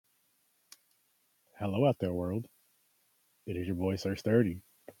Hello out there, world. It is your boy Sir Sturdy,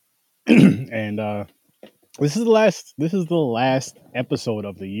 and this is the last episode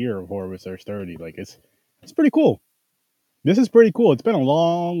of the year of Horror with Sir Sturdy. Like it's pretty cool. This is pretty cool. It's been a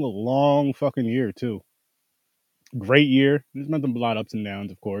long fucking year too. Great year. There's been a lot of ups and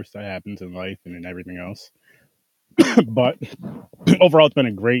downs, of course. That happens in life and in everything else. But overall, it's been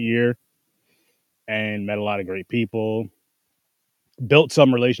a great year and met a lot of great people. Built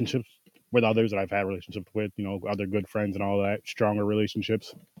some relationships with others that I've had relationships with. Other good friends and all that. Stronger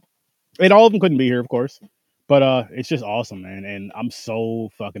relationships. And all of them couldn't be here, of course. But it's just awesome, man. And I'm so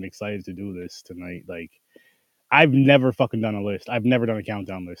fucking excited to do this tonight. Like, I've never fucking done a list. I've never done a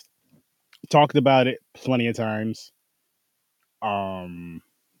countdown list. Talked about it plenty of times. And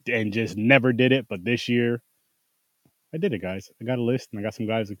just never did it. But this year, I did it, guys. I got a list, and I got some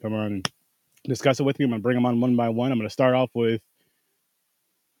guys that come on and discuss it with me. I'm gonna bring them on one by one. I'm gonna start off with,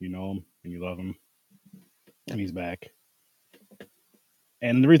 you know him and you love him, and he's back.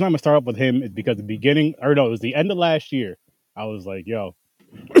 And the reason I'm gonna start off with him is because it was the end of last year. I was like, yo,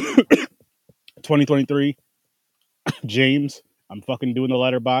 2023, James, I'm fucking doing the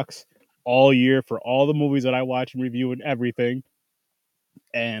letterbox all year for all the movies that I watch and review and everything.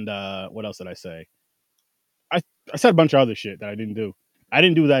 And what else did I say? I said a bunch of other shit that I didn't do. I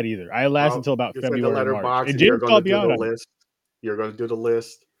didn't do that either. I lasted until about You said the February, March. letterbox, And and you're James going called to me do out the on it. list. You're going to do the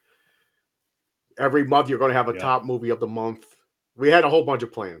list. Every month, you're going to have a Yeah. top movie of the month. We had a whole bunch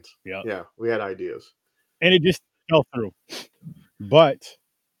of plans. Yeah. Yeah, we had ideas. And it just fell through. But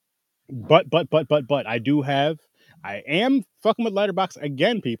I am fucking with Letterbox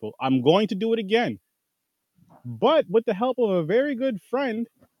again, people. I'm going to do it again. But with the help of a very good friend,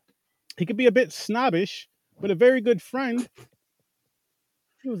 he could be a bit snobbish, but a very good friend.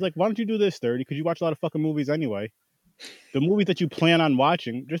 He was like, why don't you do this, Sturdy? Because you watch a lot of fucking movies anyway. The movies that you plan on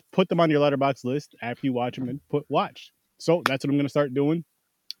watching, just put them on your Letterbox list after you watch them and watch. So that's what I'm going to start doing.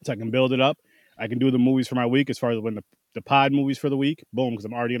 So I can build it up. I can do the movies for my week as far as when the pod movies for the week. Boom, because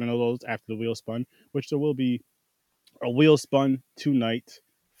I'm already going to know those after the wheel spun, which there will be a wheel spun tonight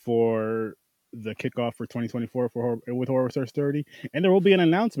for the kickoff for 2024 with Horror with Sir Sturdy. And there will be an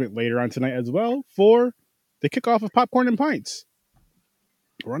announcement later on tonight as well for the kickoff of Popcorn and Pints.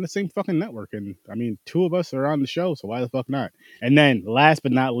 We're on the same fucking network. And I mean, two of us are on the show, so why the fuck not? And then last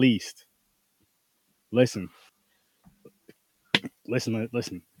but not least, listen. I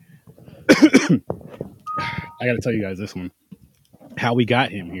got to tell you guys this one. How we got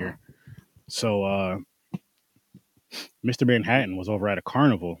him here. So, Mr. Manhattan was over at a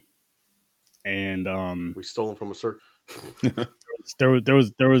carnival, and we stole him from a circus. there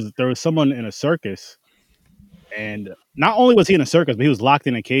was someone in a circus, and not only was he in a circus, but he was locked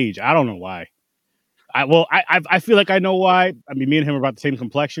in a cage. I don't know why. I feel like I know why. I mean, me and him are about the same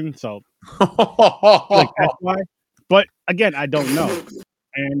complexion, so I feel like that's why. But again, I don't know.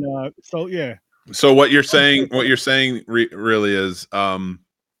 And so yeah. So what you're saying really is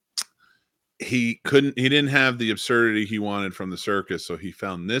he didn't have the absurdity he wanted from the circus, so he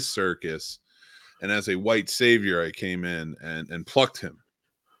found this circus, and as a white savior, I came in and plucked him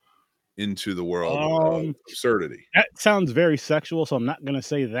into the world of absurdity. That sounds very sexual, so I'm not gonna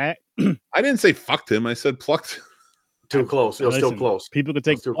say that. I didn't say fucked him. I said plucked. Too close. It was still close. People could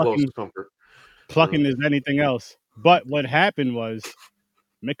take too close to comfort. Plucking is anything else. But what happened was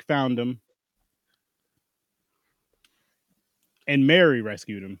Mick found him, and Mary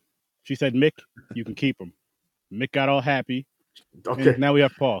rescued him. She said, "Mick, you can keep him." Mick got all happy. Okay. And now we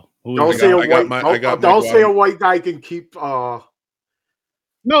have Paul. Don't say a white guy can keep.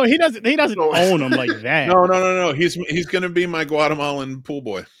 No, he doesn't. He doesn't own them like that. No. He's going to be my Guatemalan pool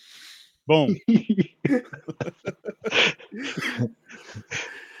boy. Boom.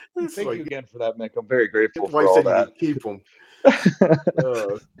 Thank you again for that, Mick. I'm very grateful for all that. Keep him. It's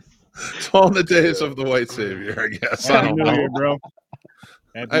all in the days of the white savior, I guess. Happy New Year, bro.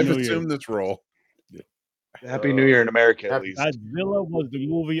 I've assumed this role. Happy New Year in America, at least. Godzilla was the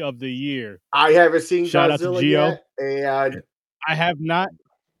movie of the year. I haven't seen Shout Godzilla out to Gio. yet, and I have not.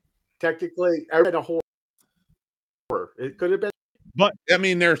 Technically, I read a horror. It could have been, but I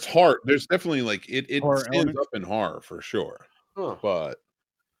mean, there's horror. There's definitely like it horror stands elements. up in horror for sure. Huh. But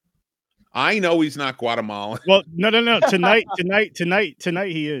I know he's not Guatemalan. Well, no. Tonight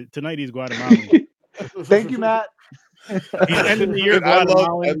he is. Tonight he's Guatemalan. Thank you, Matt. He's ending the year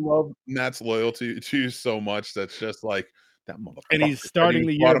Guatemalan. I love Matt's loyalty to you so much. That's just like that motherfucker. And he's starting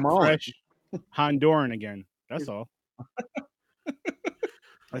the year fresh Honduran again. That's all.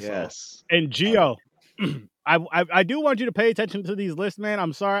 Yes. And Gio, I do want you to pay attention to these lists, man.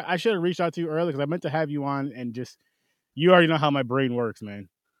 I'm sorry. I should have reached out to you earlier because I meant to have you on and just, you already know how my brain works, man.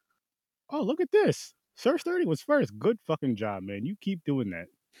 Oh, look at this. Search 30 was first. Good fucking job, man. You keep doing that.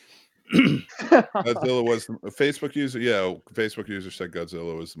 Godzilla was a Facebook user. Yeah, Facebook user said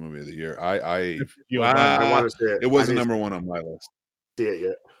Godzilla was the movie of the year. I want to see it. It wasn't number one on my list. See it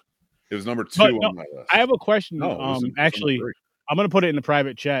yet? It was number 2 But on my list. I have a question. No, it was actually, number 3. I'm gonna put it in the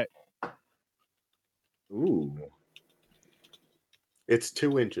private chat. Ooh. It's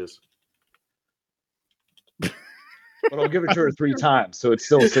 2 inches. But I'll give it to her 3 times, so it's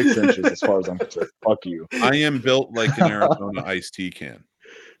still 6 inches as far as I'm concerned. Fuck you. I am built like an Arizona iced tea can.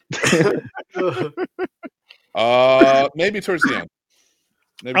 Maybe towards the end.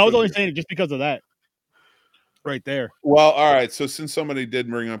 I was only saying it just because of that. Right there. Well, all right. So since somebody did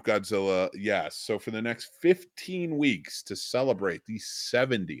bring up Godzilla, yes. So for the next 15 weeks to celebrate the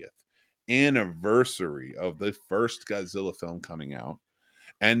 70th anniversary of the first Godzilla film coming out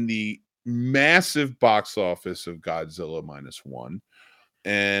and the massive box office of Godzilla -1,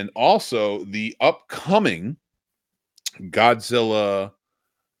 and also the upcoming Godzilla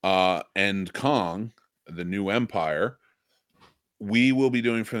and Kong, the New Empire, we will be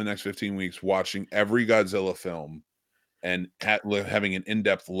doing for the next 15 weeks, watching every Godzilla film and having an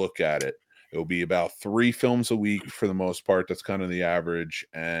in-depth look at it. It will be about 3 films a week for the most part. That's kind of the average.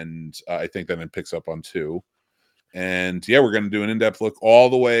 And I think then it picks up on 2. And yeah, we're going to do an in-depth look all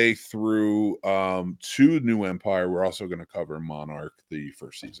the way through to New Empire. We're also going to cover Monarch, the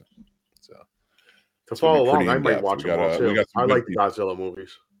first season. So to follow along, I might watch them all too. I like the Godzilla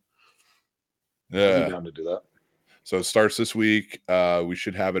movies. Yeah, I'm down to do that. So it starts this week. We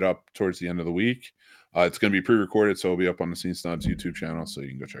should have it up towards the end of the week. It's going to be pre-recorded, so it'll be up on the Scene Snobs YouTube channel, so you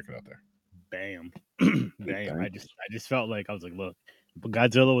can go check it out there. Bam. Bam. I just felt like, I was like, look,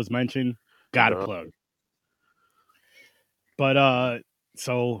 Godzilla was mentioned, gotta plug. But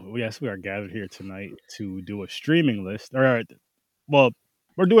so yes, we are gathered here tonight to do a streaming list. Or well,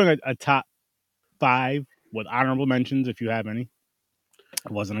 we're doing a top 5 with honorable mentions if you have any.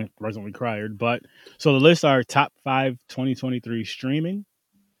 It wasn't required, but so the lists are top 5 2023 streaming,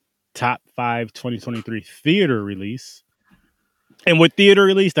 top 5 2023 theater release. And with theater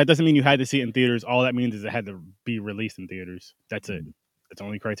release, that doesn't mean you had to see it in theaters. All that means is it had to be released in theaters. That's it. That's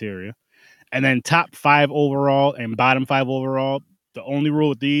only criteria. And then top 5 overall and bottom 5 overall. The only rule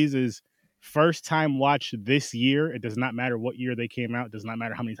with these is first time watch this year. It does not matter what year they came out. It does not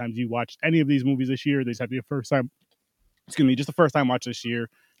matter how many times you watched any of these movies this year. They just have to be a first time. Excuse me, just the first time watch this year.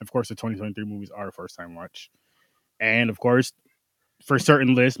 Of course, the 2023 movies are a first time watch. And of course, for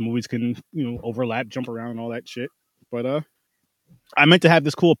certain lists, movies can, overlap, jump around and all that shit. But I meant to have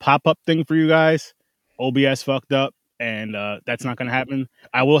this cool pop-up thing for you guys. OBS fucked up, and that's not going to happen.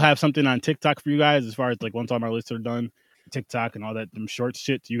 I will have something on TikTok for you guys as far as like once all my lists are done, TikTok and all that them short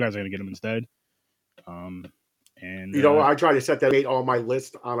shit. You guys are going to get them instead. And I try to set that, made all my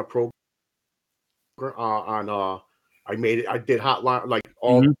lists on a program I made it. I did hotline, like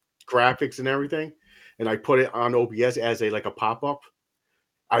all graphics and everything, and I put it on OBS as a pop-up.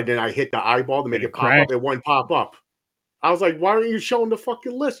 Then I hit the eyeball to make it pop up. It wouldn't pop up. I was like, "Why aren't you showing the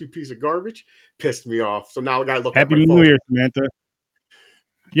fucking list, you piece of garbage?" Pissed me off. So now I gotta look. Happy at my New phone. Year, Samantha.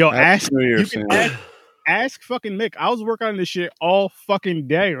 Yo, Happy New Year, Samantha. Ask fucking Mick. I was working on this shit all fucking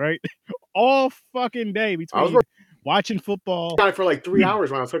day, right? All fucking day between watching football. I got it for like 3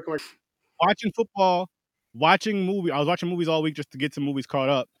 hours when I was looking like watching football, watching movies. I was watching movies all week just to get some movies caught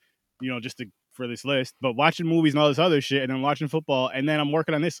up, for this list. But watching movies and all this other shit, and then watching football, and then I'm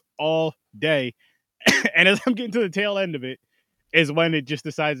working on this all day. And as I'm getting to the tail end of it, is when it just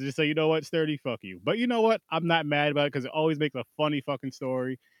decides to just say, you know what, Sturdy, fuck you. But you know what? I'm not mad about it because it always makes a funny fucking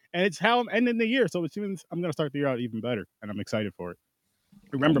story. And it's how I'm ending the year. So as soon as I'm going to start the year out even better. And I'm excited for it.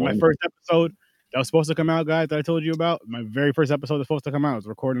 Remember my first episode that was supposed to come out, guys, that I told you about? My very first episode that's supposed to come out. I was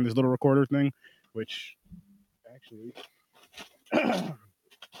recording this little recorder thing, which actually,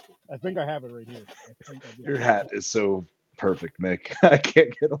 I think I have it right here. Your hat is so perfect, Mick. I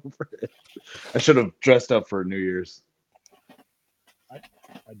can't get over it. I should have dressed up for New Year's. I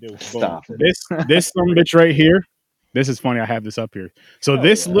do. Stop it. This some bitch right here. This is funny. I have this up here. So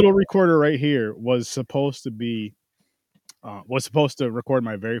this little recorder right here was supposed to be record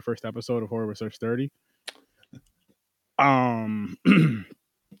my very first episode of Horror Research 30. And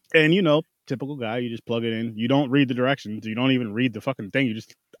typical guy, you just plug it in. You don't read the directions. You don't even read the fucking thing. You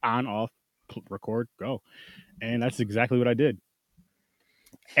just on, off, record, go. And that's exactly what I did.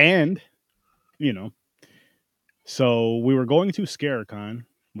 And, so we were going to ScareCon,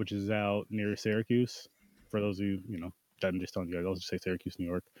 which is out near Syracuse. For those of you, I'm just telling you guys, I'll just say Syracuse, New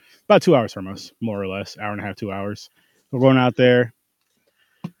York. About 2 hours from us, more or less. Hour and a half, 2 hours. We're going out there.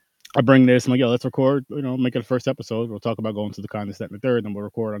 I bring this. I'm like, yo, let's record. Make it the first episode. We'll talk about going to the con, this, that, and the third. Then we'll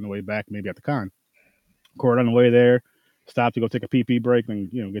record on the way back, maybe at the con. Record on the way there. Stop to go take a pee break. Then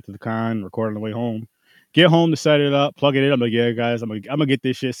get to the con. Record on the way home. Get home to set it up. Plug it in. I'm like, yeah, guys, I'm gonna get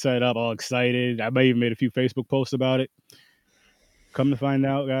this shit set up. All excited. I may even made a few Facebook posts about it. Come to find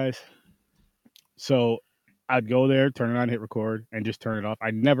out, guys. So I'd go there, turn it on, hit record, and just turn it off.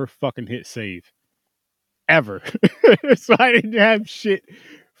 I never fucking hit save. Ever. So I didn't have shit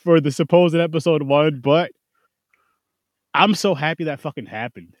for the supposed episode 1, but I'm so happy that fucking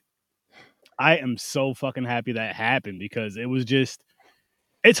happened. I am so fucking happy that happened because it was just,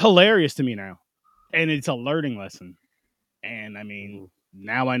 it's hilarious to me now. And it's a learning lesson. And I mean,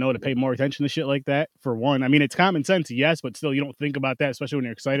 now I know to pay more attention to shit like that. For one, I mean, it's common sense, yes, but still, you don't think about that, especially when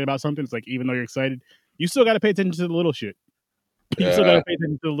you're excited about something. It's like, even though you're excited, you still got to pay attention to the little shit. You still got to pay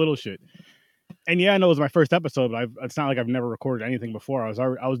attention to the little shit. And yeah, I know it was my first episode, but it's not like I've never recorded anything before.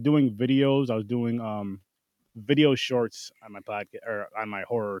 I was doing videos. I was doing video shorts on my podcast or on my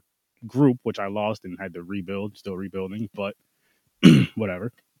horror group, which I lost and had to rebuild. Still rebuilding, but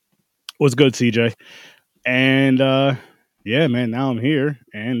whatever. Was good, CJ. And yeah, man, now I'm here.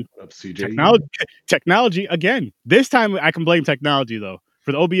 And up, CJ? Technology again. This time I can blame technology though.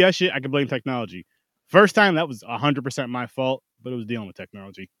 For the OBS shit, I can blame technology. First time that was 100% my fault, but it was dealing with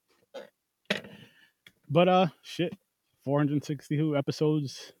technology. But shit, 462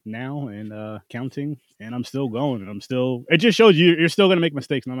 episodes now and counting, and I'm still going. And it just shows you're still gonna make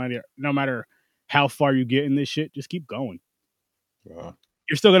mistakes no matter how far you get in this shit. Just keep going. Wow.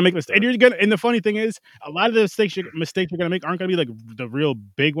 You're still gonna make mistakes. And the funny thing is, a lot of the mistakes you're gonna make aren't gonna be like the real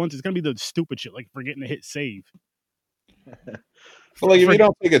big ones. It's gonna be the stupid shit, like forgetting to hit save. Well, like if you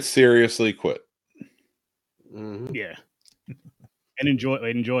don't take it seriously, quit. Mm-hmm. Yeah, and enjoy it.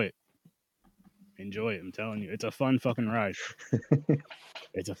 Enjoy it. I'm telling you, it's a fun fucking ride.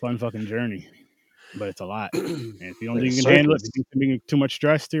 It's a fun fucking journey, but it's a lot. And if you don't think you can handle it, if you think bring too much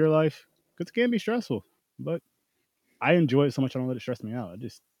stress to your life, because it can be stressful. But I enjoy it so much I don't let it stress me out. I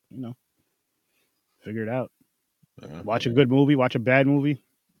just, figure it out. Watch a good movie, watch a bad movie.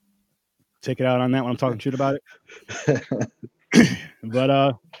 Take it out on that when I'm talking shit about it.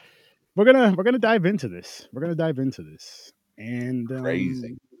 But we're gonna dive into this. And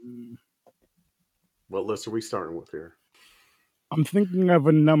crazy. What list are we starting with here? I'm thinking of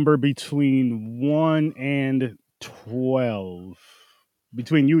a number between 1 and 12.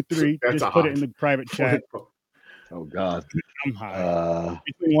 Between you three, just put it in the private chat. Oh God, I'm high.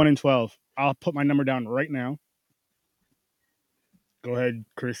 Between 1 and 12. I'll put my number down right now. Go ahead,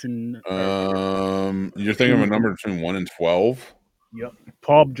 Chris and. You're thinking of a number between 1 and 12. Yep.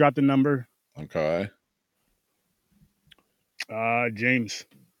 Paul dropped the number. Okay. James.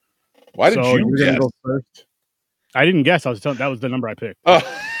 Why did you guess? Go first? I didn't guess. I was telling that was the number I picked. Oh.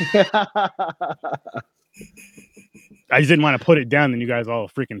 I just didn't want to put it down, then you guys all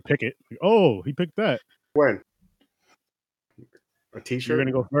freaking pick it. Like, oh, he picked that. When? A t-shirt? You're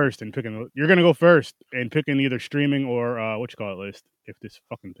gonna go first and picking either streaming or list. If this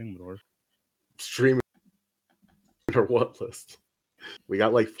fucking thing would work. Streaming or what list? We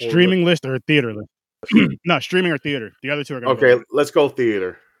got like 4 streaming list or theater list. No, streaming or theater. The other two are gonna go. Let's go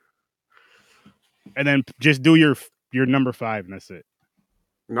theater. And then just do your number 5, and that's it.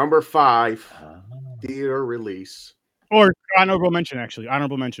 Number 5, theater release. Or honorable mention, actually.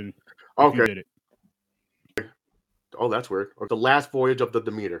 Honorable mention. Okay. You did it. Oh, that's weird. Or The Last Voyage of the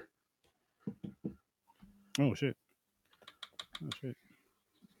Demeter. Oh, shit.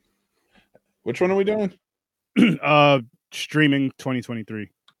 Which one are we doing? Streaming 2023.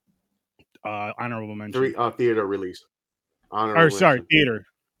 Honorable mention. Theater release. Theater.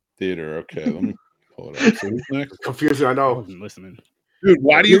 Theater, okay. Let me pull it up. So who's next? Confusing, I know. I wasn't listening. Dude,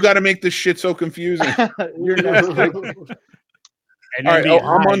 why do you got to make this shit so confusing? You're next. All right,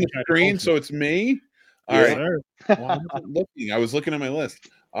 I'm on the screen, so it's me. All right. Well, I wasn't looking. I was looking at my list.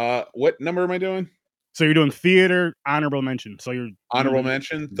 What number am I doing? So you're doing theater, honorable mention. So you're honorable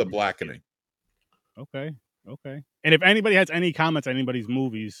mention, The Blackening. Okay. And if anybody has any comments on anybody's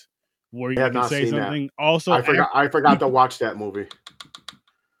movies where you can say something, that. also I forgot to watch that movie.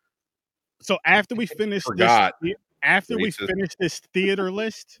 So after we finish this theater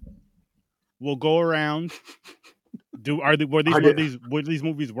list, we'll go around. Were these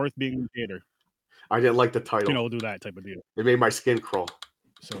movies worth being in theater? I didn't like the title. We'll do that type of deal. It made my skin crawl.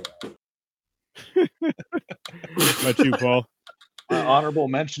 So, let you, Paul. My honorable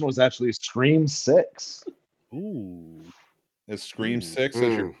mention was actually Scream 6. Ooh. Is Scream 6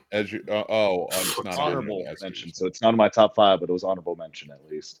 as your it's not honorable mention, so it's not in my top 5, but it was honorable mention at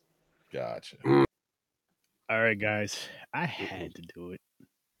least. Gotcha. All right, guys. I had to do it.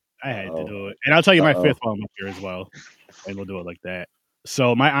 I had to do it. And I'll tell you my fifth one up here as well. And we'll do it like that.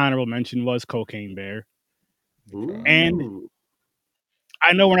 So my honorable mention was Cocaine Bear. Ooh. And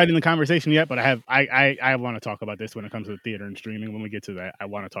I know we're not in the conversation yet, but I want to talk about this when it comes to the theater and streaming. When we get to that, I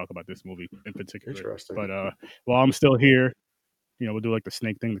want to talk about this movie in particular. Interesting. But while I'm still here, we'll do like the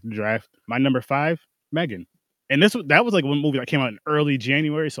snake thing, the draft. My number 5, Megan. And that was like one movie that came out in early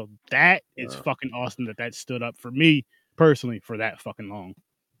January, so that is fucking awesome that stood up for me personally for that fucking long.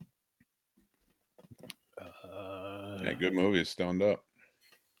 Yeah, good movie. Stoned Up.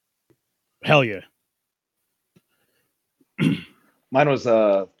 Hell yeah. Mine was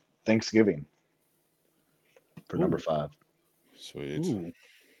Thanksgiving for number 5. Sweet. Ooh.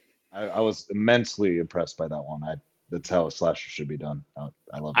 I was immensely impressed by that one. That's how a slasher should be done.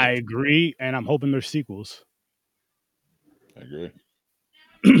 I love it. I agree, and I'm hoping there's sequels. I agree.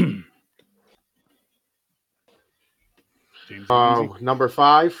 Number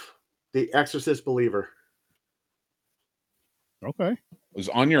 5, The Exorcist Believer. Okay. It was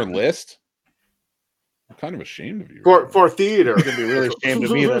on your list? I'm kind of ashamed of you. For theater. You're going to be really ashamed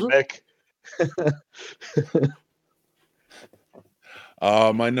of me then,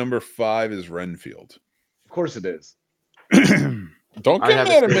 Mick. My number 5 is Renfield. Of course it is. Don't get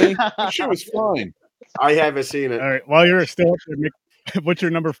mad at me. That shit was fine. I haven't seen it. All right. While you're still up there, Mick, what's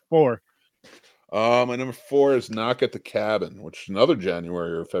your number 4? My number 4 is Knock at the Cabin, which is another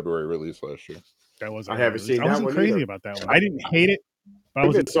January or February release last year. That was I haven't seen that one. I wasn't crazy either. about that one. I didn't hate it, but I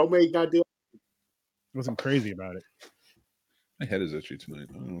wasn't crazy about it. My head is itchy tonight.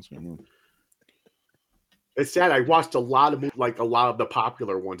 I don't know what's going on. It's sad. I watched a lot of the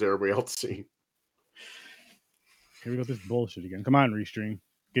popular ones everybody else seen. Here we go with this bullshit again. Come on, Restream.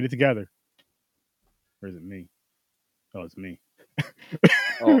 Get it together. Or is it me? Oh, it's me.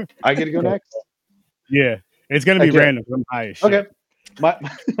 Oh, I get to go next? Yeah. It's going to be random. I'm high as shit. Okay.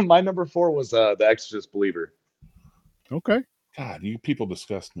 My number 4 was The Exorcist Believer. Okay. God, you people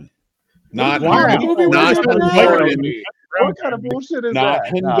disgust me. Not Hindorans. What kind of bullshit is not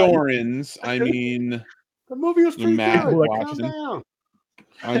that? Hindorans. I mean, the movie was pretty Matt good. Watson.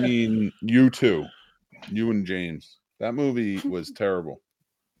 I mean, you too. You and James. That movie was terrible.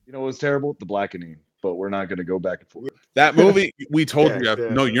 You know what was terrible? The Blackening. But we're not going to go back and forth. That movie, we told you.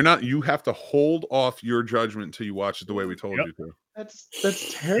 No, you're not. You have to hold off your judgment until you watch it the way we told you to. That's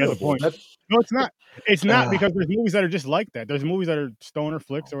terrible. No, it's not. It's not because there's movies that are just like that. There's movies that are stoner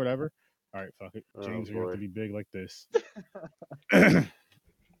flicks or whatever. All right, fuck it. James, you're going to be big like this.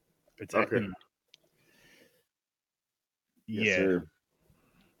 It's okay. Yeah. Yes,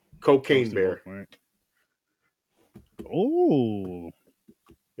 Cocaine Bear. Oh.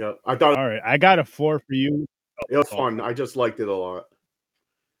 Yeah, I thought. All right, I got a 4 for you. It was fun. I just liked it a lot.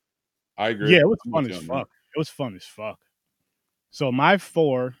 I agree. Yeah, it was fun as fuck. It was fun as fuck. So my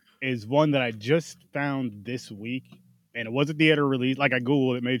 4 is one that I just found this week, and it was a theater release. Like I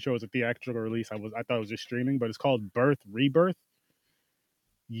googled it, made sure it was a theatrical release. I thought it was just streaming, but it's called Birth Rebirth.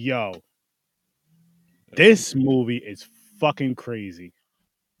 Yo, this movie is fucking crazy.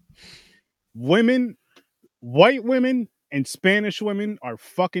 White women and Spanish women are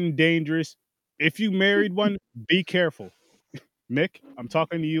fucking dangerous. If you married one, be careful. Mick, I'm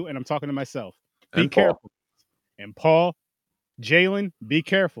talking to you and I'm talking to myself. Be careful. And Paul, Jalen, be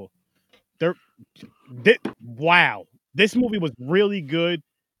careful. Wow. This movie was really good,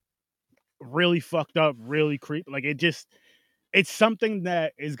 really fucked up, really creepy. Like it's something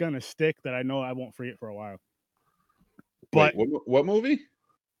that is gonna stick that I know I won't forget for a while. But wait, what movie?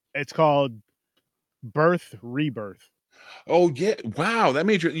 It's called Birth Rebirth. Oh yeah! Wow, that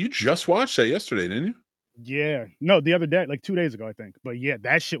made you just watched that yesterday, didn't you? Yeah, no, the other day, like 2 days ago, I think. But yeah,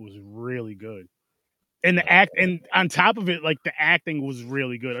 that shit was really good. And and on top of it, like the acting was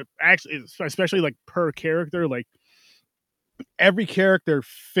really good. Actually, especially like per character, like every character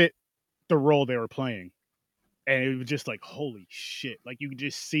fit the role they were playing, and it was just like holy shit! Like you could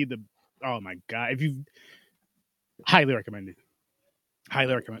just see oh my god! If you highly recommend it,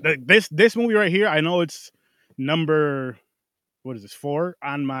 highly recommend this movie right here. I know it's number 4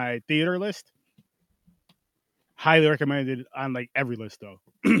 on my theater list. Highly recommended on like every list though.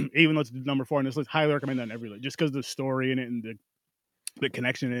 Even though it's number 4 on this list, highly recommended on every list. Just because the story in it and the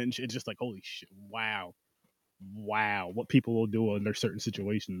connection in it, and it's just like holy shit, wow, what people will do under certain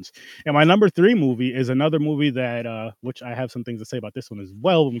situations. And my number 3 movie is another movie that which I have some things to say about this one as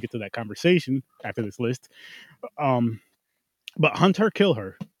well when we get to that conversation after this list. But Hunt Her, Kill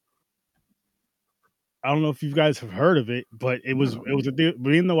Her. I don't know if you guys have heard of it, but it was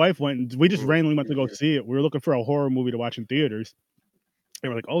me and the wife went. We just randomly went to go see it. We were looking for a horror movie to watch in theaters. They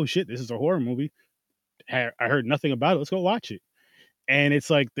were like, "Oh shit, this is a horror movie." I heard nothing about it. Let's go watch it. And it's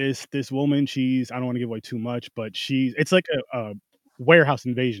like this woman. I don't want to give away too much, but it's like a warehouse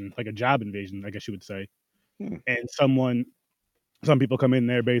invasion, like a job invasion, I guess you would say. And some people come in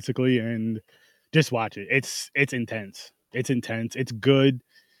there basically and just watch it. It's intense. It's intense. It's good.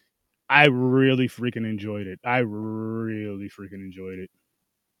 I really freaking enjoyed it.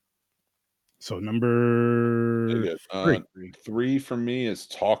 So number 3. 3 for me is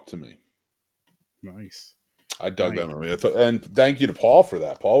Talk to Me. Nice. I dug that movie. And thank you to Paul for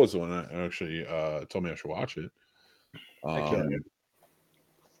that. Paul was the one that actually told me I should watch it.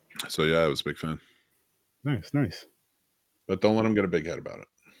 So yeah, I was a big fan. Nice. But don't let him get a big head about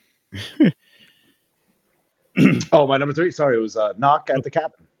it. Oh, my number 3. Sorry, it was Knock at the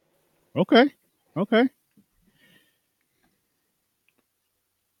Cabin. Okay.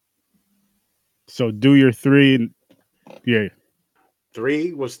 So do your 3. Yeah.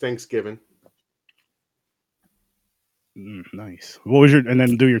 3 was Thanksgiving. Nice. What was and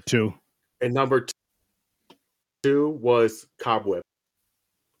then do your 2. And number 2 was Cobweb.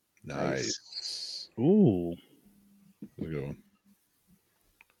 Nice. Ooh. That's a good one.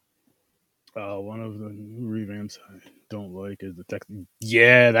 One of the new revamps I don't like is the text.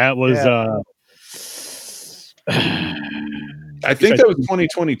 Yeah, that was. I think that was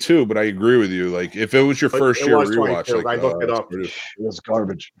 2022, but I agree with you. Like, if it was your first year rewatch, like, I looked it up. It was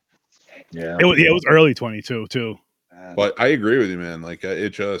garbage. Yeah, it was early 22 too. But I agree with you, man. Like, it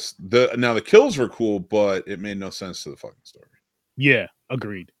just the kills were cool, but it made no sense to the fucking story. Yeah,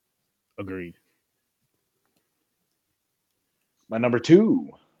 agreed. My number 2,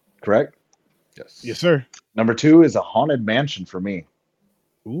 correct? Yes, sir. Number 2 is A Haunted Mansion for me.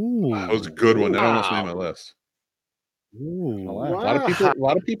 Ooh, that was a good one. That almost made my list. Ooh, wow. A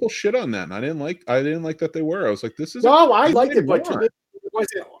lot of people shit on that, and I didn't like that they were. I was like, this is I liked it, but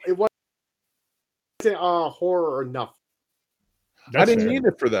it wasn't horror enough. I didn't need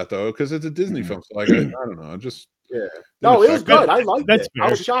it for that though, because it's a Disney film. So like, I don't know, just No, it was good. I liked it. Fair. I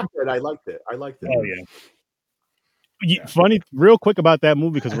was shocked that I liked it. Oh yeah. Funny, real quick about that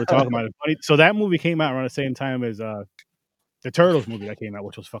movie because we're talking about it. Funny, so that movie came out around the same time as the Turtles movie that came out,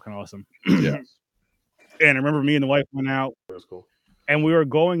 which was fucking awesome. Yeah. And I remember me and the wife went out. It was cool. And we were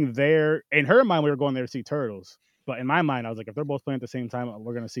going there. In her mind, we were going there to see Turtles. But in my mind, I was like, if they're both playing at the same time,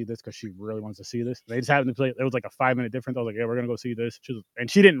 we're going to see this because she really wants to see this. They just happened to play. It was like a 5-minute difference. I was like, yeah, we're going to go see this. And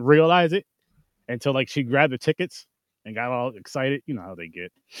she didn't realize it until like she grabbed the tickets and got all excited. You know how they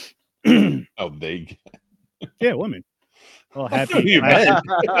get. Yeah, women. Well, happy.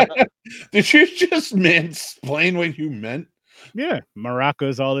 Did you just explain what you meant? Yeah,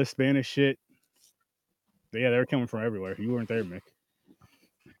 maracas, all this Spanish shit. But yeah, they were coming from everywhere. You weren't there, Mick.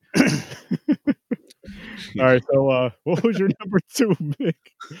 All right, so what was your number 2,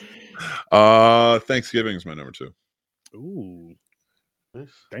 Mick? Thanksgiving is my number 2. Ooh,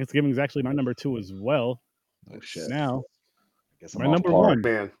 Thanksgiving is actually my number 2 as well. Oh shit! Now, my number 1.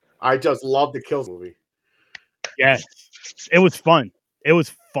 Man, I just love the Kills movie. Yes, it was fun. It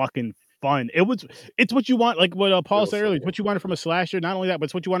was fucking fun. It's what you want, like what Paul said earlier. It's what you wanted from a slasher. Not only that, but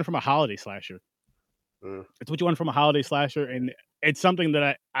it's what you wanted from a holiday slasher. It's what you wanted from a holiday slasher, and it's something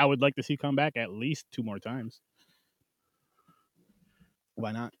that I would like to see come back at least 2 more times.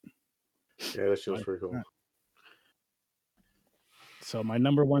 Why not? Yeah, that shit was pretty cool. So my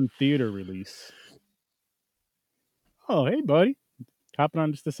number 1 theater release. Oh, hey, buddy. Hopping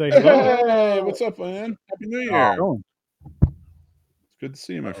on just to say hello. Hey, what's up, man? Happy New Year. It's good to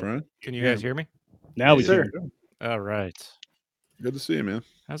see you, my friend. Can you guys hear me? Now we can. All right. Good to see you, man.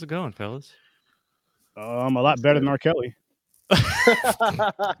 How's it going, fellas? A lot better than R. Kelly.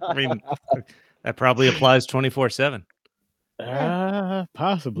 I mean, that probably applies 24/7.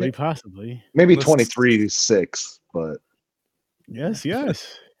 Possibly. Maybe 23-6, but yes.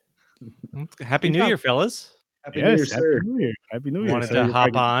 Happy New Year, fellas. Happy New Year, sir. Happy New Year. Wanted to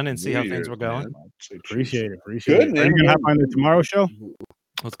hop on and see how things were going. Appreciate it. Good, man. Are you gonna hop on the tomorrow show?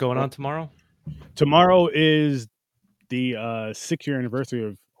 What's going on tomorrow? Tomorrow is the 6-year anniversary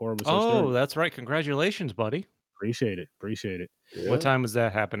of Horrible. Oh, that's right. Congratulations, buddy. Appreciate it. Yeah. What time was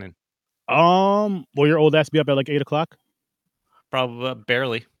that happening? Will your old ass be up at like 8 o'clock? Probably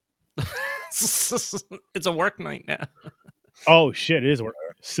barely. It's a work night now. Oh shit, it is work.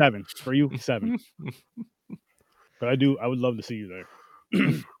 7 for you. 7. But I would love to see you there.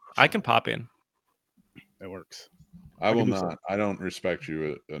 I can pop in. That works. I will not. I don't respect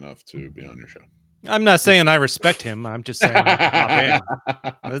you enough to be on your show. I'm not saying I respect him. I'm just saying I can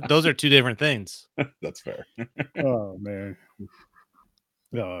pop in. Those are 2 different things. That's fair. Oh man.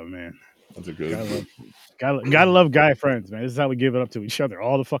 That's a good. Gotta love guy friends, man. This is how we give it up to each other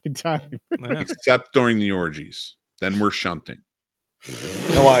all the fucking time. Except during the orgies. Then we're shunting.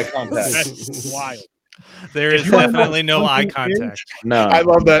 No eye contact. That's wild. There is you wanna know definitely no eye something is- contact. No. I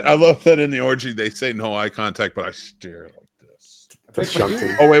love that. I love that in the orgy they say no eye contact, but I stare like this. That's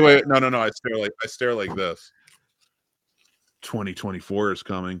shunting. Oh wait, no. I stare like this. 2024 is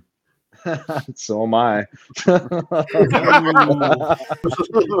coming. So am I.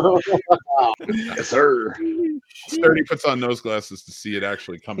 Yes, sir. Sturdy puts on nose glasses to see it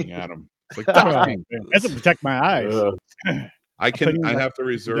actually coming at him. It's like, Oh, dang. man. That's to protect my eyes. I Opinion have to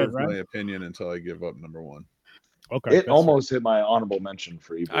reserve right? my opinion until I give up number one. Okay. It almost hit my honorable mention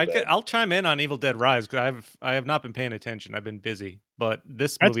for Evil Dead. I'll chime in on Evil Dead Rise because I have not been paying attention. I've been busy, but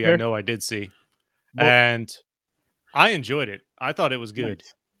this That's movie fair. I know I did see, Well- and I enjoyed it. I thought it was good.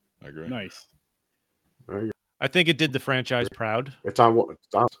 I agree. Nice. I think it did the franchise proud. It's on what?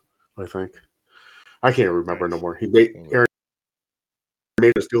 It's on, I think. I can't remember no more. He made Aaron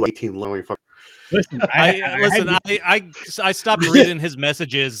made us do like 18 lonely fuck. Listen, I stopped reading his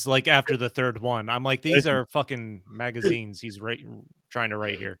messages like after the third one. I'm like, these are fucking magazines he's trying to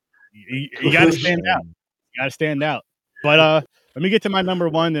write here. You got to stand out. You got to stand out. But let me get to my number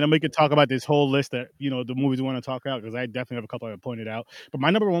one, and then we could talk about this whole list that the movies we want to talk out because I definitely have a couple I pointed out. But my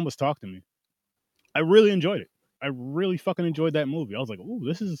number one was Talk to Me. I really enjoyed it. I really fucking enjoyed that movie. I was like, "Ooh,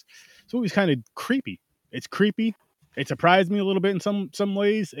 this movie's kind of creepy. It's creepy. It surprised me a little bit in some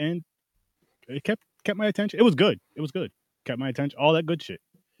ways, and it kept my attention. It was good. It was good. Kept my attention. All that good shit.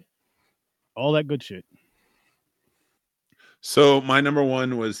 All that good shit. So my number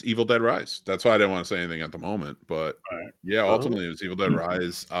one was Evil Dead Rise. That's why I didn't want to say anything at the moment. But yeah, ultimately it was Evil Dead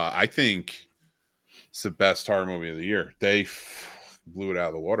Rise. I think it's the best horror movie of the year. They blew it out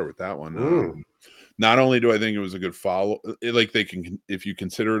of the water with that one. Not only do I think it was a good follow, if you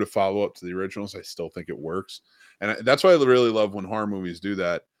consider it a follow up to the originals, I still think it works. And that's why I really love when horror movies do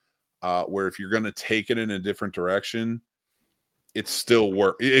that, where if you're going to take it in a different direction, it still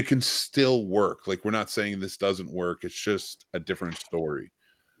work. It can still work. Like, we're not saying this doesn't work. It's just a different story.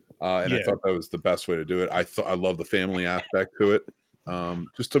 And I thought that was the best way to do it. I love the family aspect to it.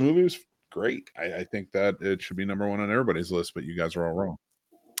 Just the movie was great. I think that it should be number one on everybody's list, but you guys are all wrong.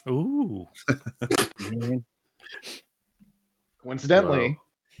 Ooh. Coincidentally,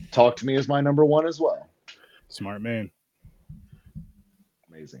 Talk to Me is my number one as well. Smart man.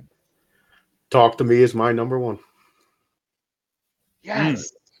 Amazing. Talk to Me is my number one.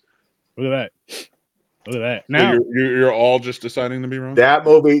 Yes. Look at that. Look at that. So Now you're all just deciding to be wrong. That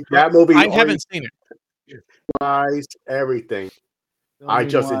movie. I haven't seen it. Everything. I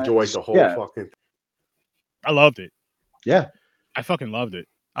just enjoyed the whole fucking. I loved it. Yeah. I fucking loved it.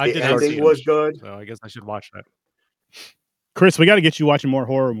 I The did not see ending it, was good. so I guess I should watch that. Chris, we got to get you watching more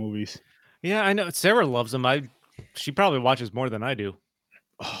horror movies. Yeah, I know Sarah loves them. She probably watches more than I do.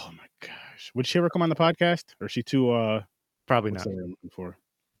 Oh my gosh. Would she ever come on the podcast? Or is she too Probably what's not. the word I'm looking for?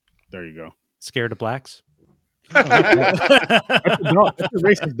 There you go. Scared of blacks? That's a dog. That's a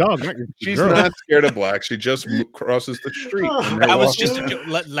racist dog. Not your She's girl. not scared of black. She just crosses the street. and they're That was walking.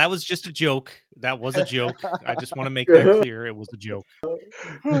 just a that was just a joke. That was a joke. I just want to make that clear. It was a joke.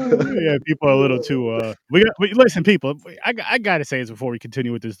 Yeah, people are a little too. Listen, people. I gotta say this before we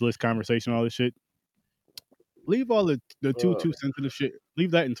continue with this list conversation, all this shit. Leave all the too sensitive shit.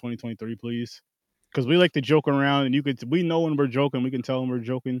 Leave that in 2023, please. Because we like to joke around, and we know when we're joking. We can tell when we're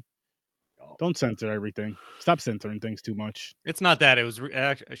joking. Don't censor everything. Stop censoring things too much. It's not that. It was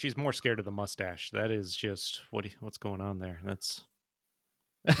she's more scared of the mustache. That is just what's going on there. That's.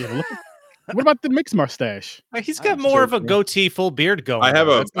 Yeah, what about the mixed mustache? He's got more of a goatee, full beard going. I have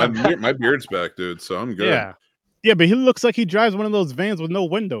on. my beard's back, dude. So I'm good. Yeah, but he looks like he drives one of those vans with no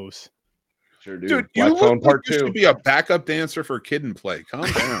windows. Sure do. Dude, you Black look Phone like Part you 2. should be a backup dancer for Kid and Play. Calm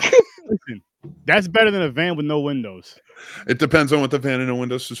down. Listen, that's better than a van with no windows. It depends on what the van and no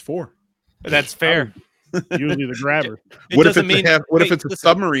windows is for. That's fair. Usually the grabber. What if it's a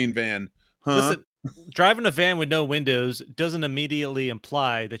submarine van? Huh? Listen, driving a van with no windows doesn't immediately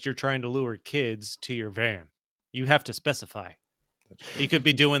imply that you're trying to lure kids to your van. You have to specify. You could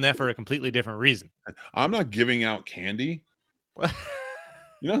be doing that for a completely different reason. I'm not giving out candy.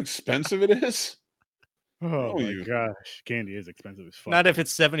 You know how expensive it is? Oh my gosh, candy is expensive as fuck. Not if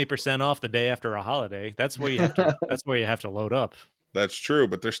it's 70% off the day after a holiday. That's where you have to. That's where you have to load up. That's true,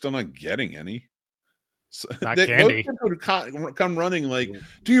 but they're still not getting any. So Not candy. Those kids would come running like,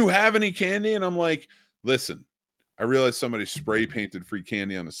 "Do you have any candy?" And I'm like, "Listen, I realize somebody spray painted free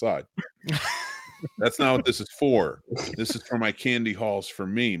candy on the side. That's not what this is for. This is for my candy hauls for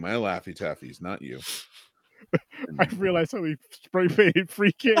me, my Laffy Taffies, not you." I realized how he spray painted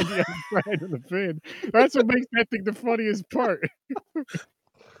free candy on the side of the bin. That's what makes that thing the funniest part.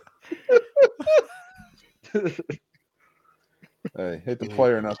 Hey, hate the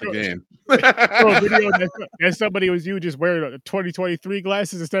player, not the game. And somebody was you just wearing 2023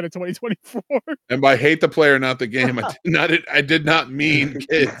 glasses instead of 2024. And by hate the player, not the game, I did not mean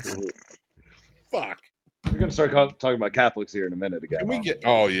kids. Fuck. We're gonna start talking about Catholics here in a minute again. Can we get?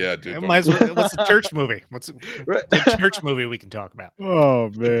 Oh yeah, dude. What's the church movie? What's the church movie we can talk about? Oh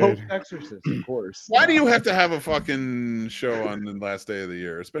Pope man, Exorcist, of course. Why do you have to have a fucking show on the last day of the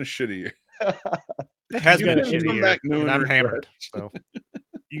year? It's been a shitty year. It has You been a gotta shitty come year, back new and and I'm refreshed. hammered. So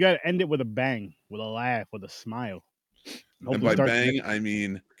you got to end it with a bang, with a laugh, with a smile. Hope And it by starts bang, next- I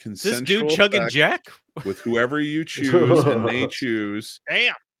mean this consensual dude chugging sex Jack. with whoever you choose, and they choose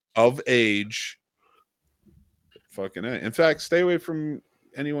Damn. of age. Fucking A. In fact, stay away from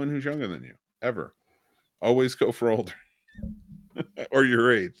anyone who's younger than you ever. Always go for older or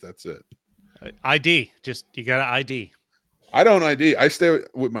your age. That's it. ID. Just you got to ID. I don't ID. I stay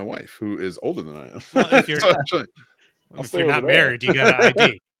with my wife, who is older than I am. Well, if you're- So actually, I'll If stay you're over not there. married, you got to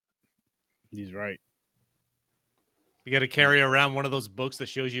ID. He's right. You got to carry around one of those books that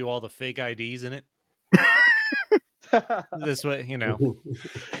shows you all the fake IDs in it. This way, you know.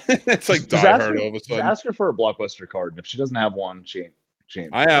 It's like Die Just ask Hard her- all of a just sudden. ask her for a Blockbuster card, and if she doesn't have one, she ain't.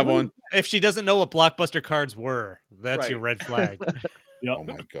 I have one. If she doesn't know what Blockbuster cards were, that's your Right. red flag. Yep. Oh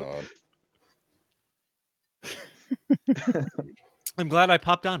my god. I'm glad I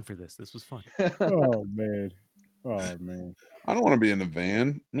popped on for this. This was fun. Oh man. Oh man. I don't want to be in the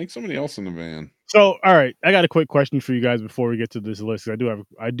van. Make somebody else in the van. So, all right, I got a quick question for you guys before we get to this list. I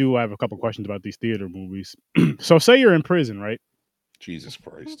do have a couple questions about these theater movies. So, say you're in prison, right? Jesus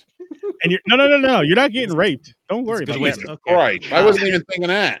Christ. And you're no, you're not getting raped. Don't worry It's about good way- that. okay. Right. I wasn't even thinking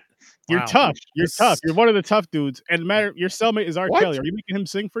that. You're Wow. tough. You're This- tough. You're one of the tough dudes. And matter your cellmate is R. What? Kelly. Are you making him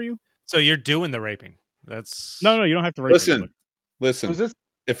sing for you? So you're doing the raping. That's No, you don't have to rape. Listen, him. listen. Was this?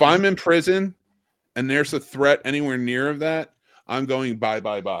 If I'm in prison and there's a threat anywhere near of that, I'm going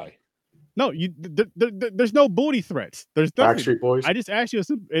bye. No, there's no booty threats. There's nothing. Backstreet Boys. I just asked you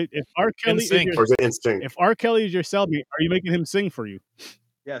if R. Kelly is NSYNC. your, Or is it Instinct? if R. Kelly is your cellmate, are you making him sing for you?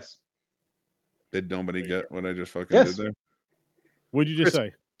 Yes. Did nobody get what I just fucking Yes. did there? What'd you just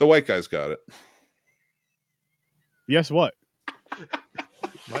say? The white guys got it. Yes, what?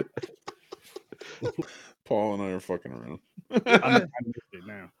 Paul and I are fucking around. I'm missed it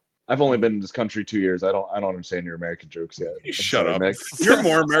now. I've only been in this country 2 years. I don't understand your American jokes yet. You I'm shut sorry, up. Nick. You're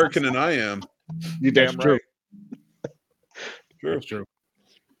more American than I am. You damn That's true. right. True. That's true.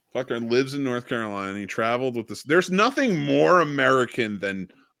 Fucker lives in North Carolina. He traveled with this. There's nothing more American than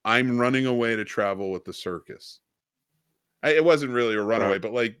I'm running away to travel with the circus. It wasn't really a runaway,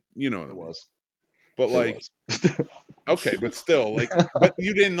 but like, you know what It it was. was. But It like, was. okay, but still, like, but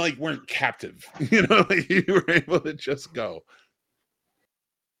you didn't like weren't captive. You know, like you were able to just go.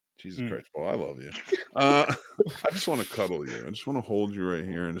 Jesus Christ, Paul, I love you. I just want to cuddle you. I just want to hold you right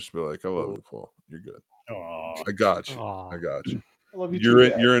here and just be like, I love you, Paul. You're good. Aw. I got you. Aw. I got you. I love you You're too,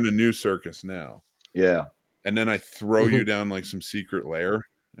 Dad. you're in a new circus now. Yeah. And then I throw you down like some secret lair,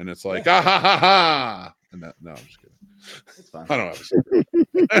 and it's like, ah ha ha ha. And that no, I'm just kidding. It's fine. I don't have a secret.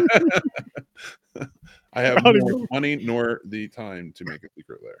 I have Probably neither money nor the time to make a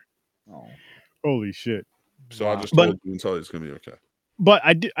secret lair. Oh. Holy shit. So I'll just But- hold you and tell you it's gonna be okay. But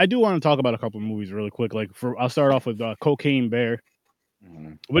I do want to talk about a couple of movies really quick. Like I'll start off with Cocaine Bear.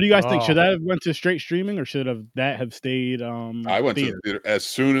 Mhm. What do you guys think? Oh. Should that have went to straight streaming or should that have stayed? I went theater? to the theater as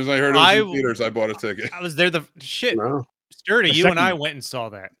soon as I heard it was in I- theaters. I bought a ticket. I was there. The shit, No. Sturdy. The You and I second- went and saw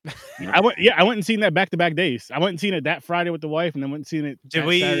that. I went and seen that back to back days. I went and seen it that Friday with the wife, and then went and seen it. Did that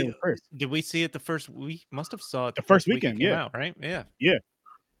we- Saturday with Chris. Did we see it the first? We must have saw it The first week it weekend, came yeah. out, right? Yeah, Yeah.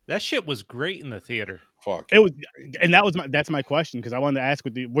 That shit was great in the theater. Fuck. It was, and that's my question because I wanted to ask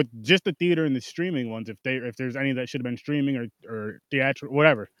with just the theater and the streaming ones if there's any that should have been streaming or theatrical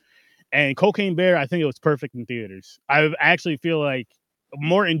whatever. And Cocaine Bear, I think it was perfect in theaters. I actually feel like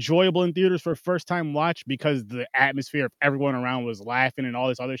more enjoyable in theaters for a first time watch because the atmosphere of everyone around was laughing and all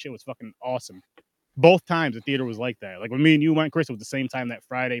this other shit was fucking awesome. Both times the theater was like that. Like when me and you went, Chris, it was the same time that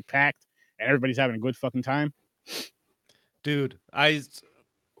Friday, packed, and everybody's having a good fucking time. Dude,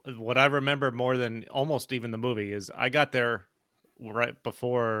 what I remember more than almost even the movie is I got there right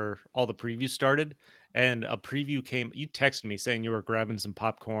before all the previews started, and a preview came. You texted me saying you were grabbing some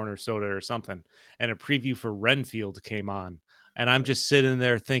popcorn or soda or something, and a preview for Renfield came on, and I'm just sitting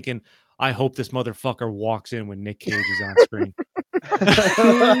there thinking, I hope this motherfucker walks in when Nick Cage is on screen.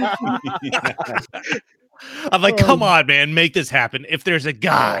 I'm like, come on, man, make this happen. If there's a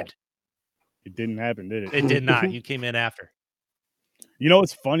God, It didn't happen, did it? it did not. You came in after. You know,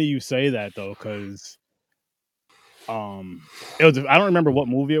 it's funny you say that though, because it was I don't remember what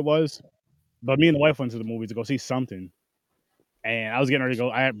movie it was, but me and the wife went to the movie to go see something, And I was getting ready to go.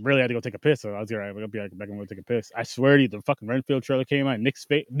 I really had to go take a piss. So I was going to be like, back and go take a piss. I swear to you, the fucking Renfield trailer came out. Nick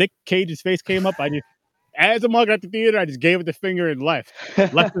Cage's face came up. I just, as I'm walking out the theater, I just gave it the finger and left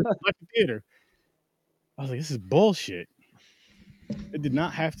the theater. I was like, this is bullshit. It did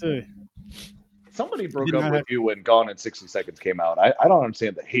not have to. Somebody broke up with you when Gone in 60 Seconds came out. I don't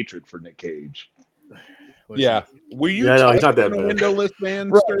understand the hatred for Nick Cage. Yeah. Were you he's not that on a bad. windowless man,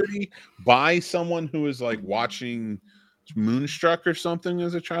 Right. Sturdy, by someone who was like watching Moonstruck or something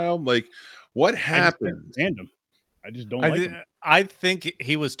as a child? Like, what happened? I just don't like him. I think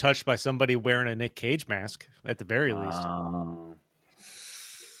he was touched by somebody wearing a Nick Cage mask at the very least.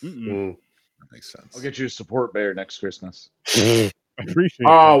 Mm. That makes sense. I'll get you a support bear next Christmas. I appreciate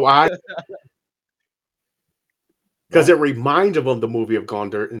because it reminds him of the movie of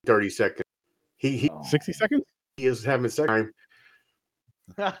Gone in 30 Seconds. He 60 seconds? He is having sex time.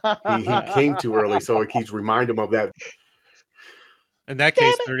 He came too early, so it keeps reminding him of that. In that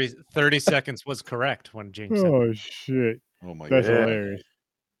case, 30 seconds was correct when James said Oh, shit. Oh, my God. That's hilarious.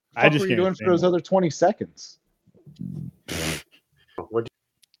 I just what are you doing for those other 20 seconds? What did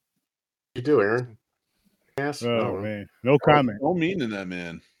you do, Aaron? Yes. Oh, man. No comment. No mean in that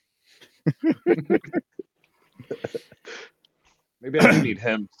man. Maybe I do need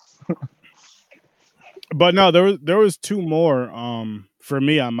him. But no, there was two more for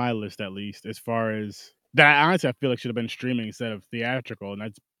me on my list, at least, as far as that. Honestly, I feel like should have been streaming instead of theatrical,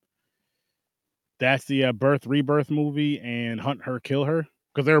 and that's the Birth Rebirth movie and Hunt Her Kill Her,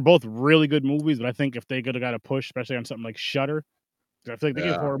 because they were both really good movies. But I think if they could have got a push, especially on something like Shudder, I feel like they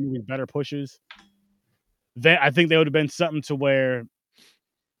give horror movies better pushes. I think they would have been something to where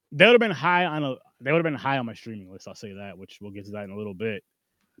they would have been high on my streaming list. I'll say that, which we'll get to that in a little bit.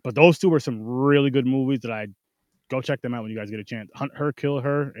 But those two were some really good movies that I'd go check them out when you guys get a chance. Hunt Her, Kill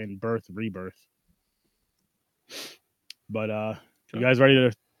Her, and Birth Rebirth. But you guys ready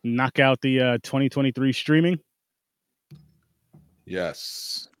to knock out the 2023 streaming?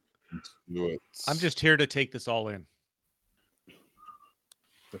 Yes. Let's do it. I'm just here to take this all in.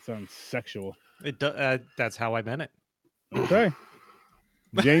 That sounds sexual. That's how I meant it. Okay.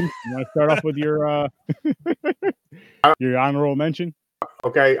 James, you want to start off with your honorable mention?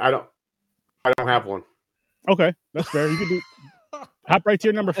 Okay, I don't have one. Okay, that's fair. You can do. Hop right to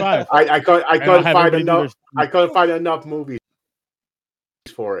your number 5. I couldn't find enough. I couldn't find enough movies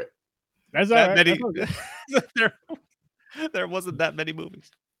for it. That's all right. There wasn't that many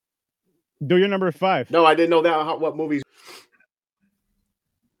movies. Do your number 5. No, I didn't know that. What movies?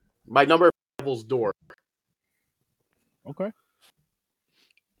 My number is Devil's Door. Okay.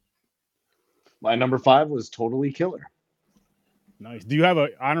 My number 5 was Totally Killer. Nice. Do you have an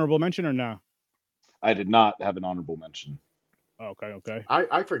honorable mention or no? I did not have an honorable mention. Okay.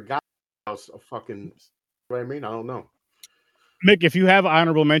 I forgot. I was fucking. What I mean, I don't know. Mick, if you have an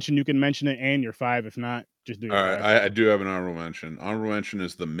honorable mention, you can mention it and your 5. If not, just do it. All right, I do have an honorable mention. Honorable mention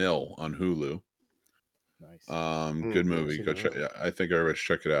is The Mill on Hulu. Nice. Good movie. Go check. Yeah, I think everybody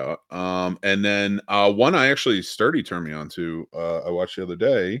should check it out. And then one I actually Sturdy turned me on to. I watched the other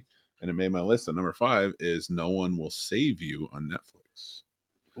day, and it made my list. At number 5 is No One Will Save You on Netflix.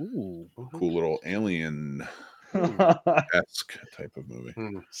 Ooh, cool little alien-esque type of movie.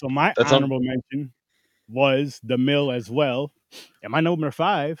 So my honorable mention was The Mill as well, and my number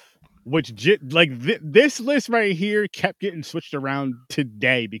 5, which this list right here kept getting switched around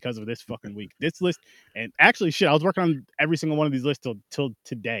today because of this fucking week. This list, and actually, shit, I was working on every single one of these lists till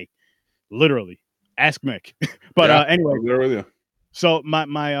today, literally. Ask Mick. But anyway, I'm there with you. So my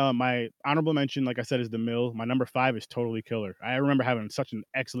honorable mention, like I said, is The Mill. My number 5 is Totally Killer. I remember having such an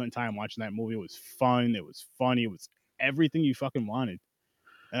excellent time watching that movie. It was fun. It was funny. It was everything you fucking wanted.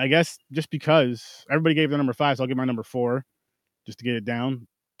 And I guess just because everybody gave their number 5, so I'll give my number 4 just to get it down.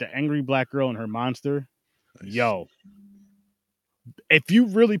 The Angry Black Girl and Her Monster. Nice. Yo, if you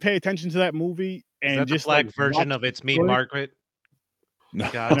really pay attention to that movie and is that just the black version of It's Me, Margaret.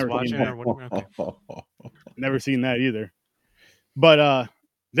 No, God's watching. Okay. Never seen that either. But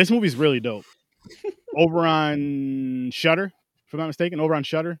this movie's really dope. Over on Shudder, if I'm not mistaken, over on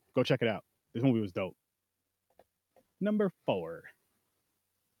Shudder, go check it out. This movie was dope. Number 4.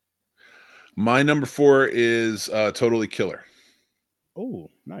 My number 4 is Totally Killer. Oh,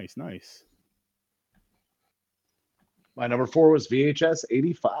 nice. My number 4 was VHS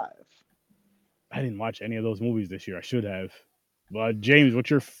 85. I didn't watch any of those movies this year. I should have. James, what's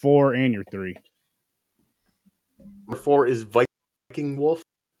your 4 and your 3? Number 4 is Viking Wolf.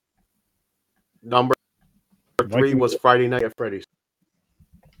 Number 3 was Friday Night at Freddy's.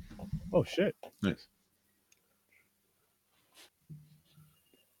 Oh shit! Nice.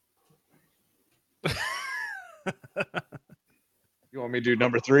 You want me to do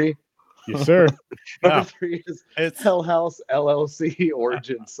number 3? Yes, sir. Number 3 is It's Hell House LLC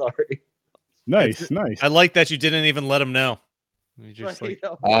Origin. Sorry. Nice, nice. I like that you didn't even let him know. You just Right,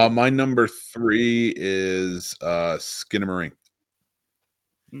 like, My number 3 is Skinamarink.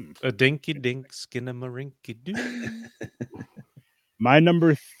 a dinky dink skinamarinky doo. My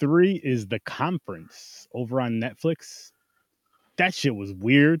number 3 is The Conference over on Netflix. That shit was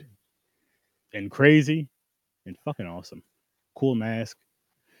weird and crazy and fucking awesome. Cool mask.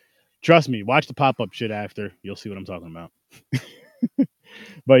 Trust me, watch the pop-up shit after. You'll see what I'm talking about.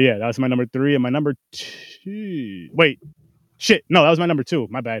 But yeah, that's my number 3. And my number 2... Wait. Shit. No, that was my number 2.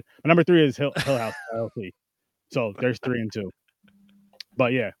 My bad. My number 3 is Hill House LLC. So there's 3 and 2.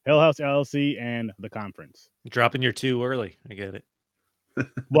 But yeah, Hill House LLC and The Conference. Dropping your 2 early. I get it.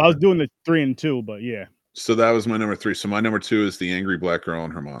 Well, I was doing the 3 and 2, but yeah. So that was my number 3. So my number 2 is The Angry Black Girl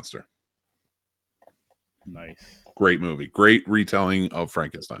and Her Monster. Nice. Great movie. Great retelling of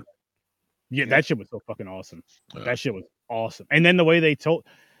Frankenstein. Yeah, that shit was so fucking awesome. Yeah. That shit was awesome. And then the way they told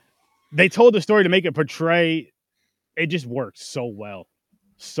the story to make it portray, it just worked so well.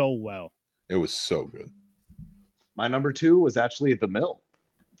 So well. It was so good. My number 2 was actually The Mill,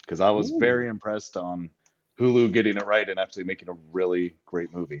 because I was very impressed on Hulu getting it right and actually making a really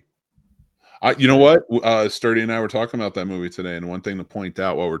great movie. You know what? Sturdy and I were talking about that movie today, and one thing to point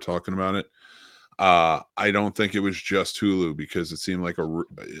out while we're talking about it, I don't think it was just Hulu, because it seemed like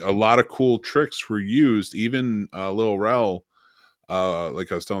a lot of cool tricks were used. Even Lil Rel,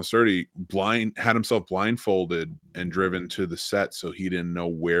 like I was telling Sturdy, had himself blindfolded and driven to the set, so he didn't know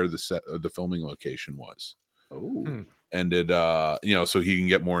where the filming location was. Oh. And it so he can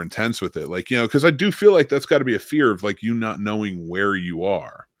get more intense with it, like, because I do feel like that's got to be a fear of, like, you not knowing where you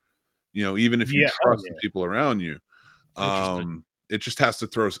are, even if you trust the people around you. It just has to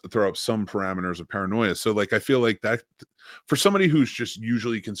throw up some parameters of paranoia. So, like, I feel like that for somebody who's just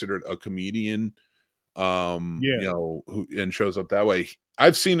usually considered a comedian, who and shows up that way.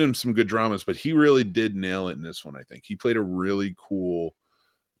 I've seen him some good dramas, but he really did nail it in this one. I think he played a really cool,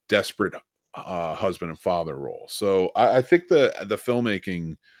 desperate husband and father role. So I think the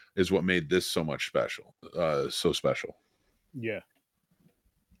filmmaking is what made this so much special. So special. Yeah.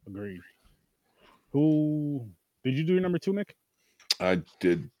 Agreed. Who did you do your number 2, Mick? I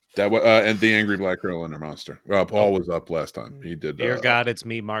did that. And The Angry Black Girl and Her Monster. Paul was up last time. He did. Dear God, it's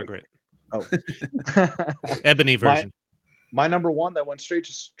me, Margaret. Oh. Ebony version. My number 1 that went straight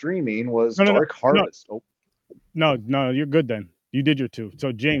to streaming was Dark Harvest. No, you're good then. You did your 2.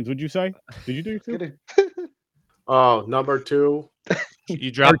 So James, what'd you say? Did you do your 2? Oh, number 2.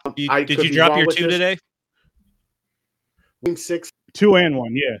 You dropped. Did you drop your 2 today? 6. 2 and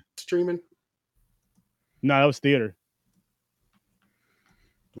 1, yeah. Streaming. No, that was theater.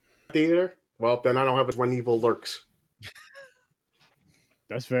 Theater. Well, then I don't have it. When Evil Lurks.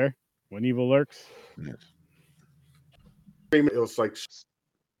 That's fair. When Evil Lurks. Yes. It was like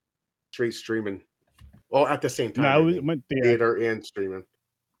straight streaming. Well, at the same time. No, it went theater and streaming.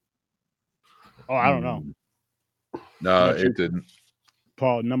 Oh, I don't know. No, it didn't.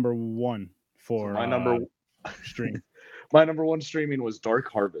 Paul, number 1 for my number stream. My number 1 streaming was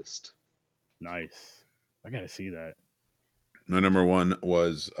Dark Harvest. Nice. I gotta see that. My number 1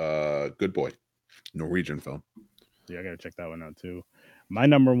 was Good Boy, Norwegian film. Yeah, I gotta check that one out too. My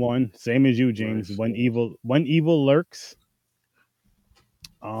number 1, same as you, James. Nice. When Evil Lurks.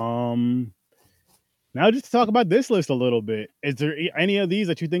 Now just to talk about this list a little bit. Is there any of these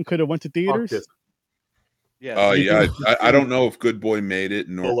that you think could have went to theaters? Yeah. I don't know if Good Boy made it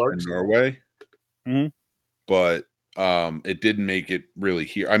in Norway, but it didn't make it really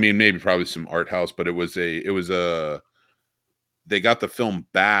here. I mean, maybe probably some art house, but it was a. They got the film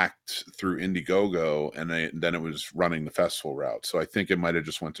backed through Indiegogo, and then it was running the festival route. So I think it might have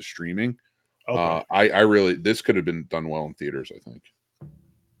just went to streaming. Okay. I really, this could have been done well in theaters, I think.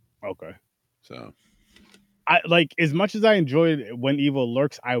 Okay. So I like, as much as I enjoyed When Evil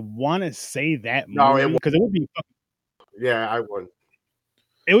Lurks, I want to say that movie because it would be. Yeah, I would.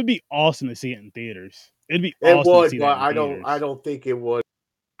 It would be awesome to see it in theaters. It'd be awesome to see but that in theaters. I don't think it would.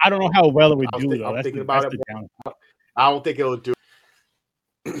 I don't know how well it would do though. I'm thinking about it. I don't think it'll do.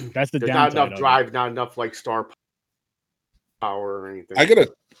 That's the There's downside. Not enough drive, not enough like star power or anything. I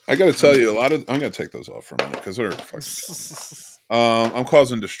gotta tell you, I'm gonna take those off for a minute because they're fucking. I'm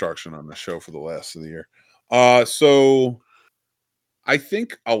causing destruction on the show for the last of the year. So I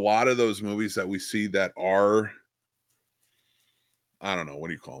think a lot of those movies that we see that are, I don't know, what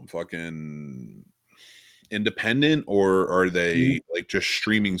do you call them? Fucking independent, or are they like just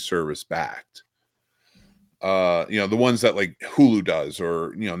streaming service backed? The ones that like Hulu does,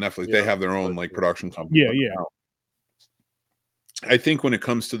 or Netflix, they have their own like production company. Yeah. I think when it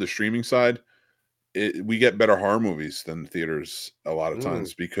comes to the streaming side, we get better horror movies than theaters a lot of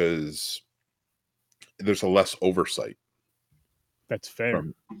times because there's a less oversight. That's fair.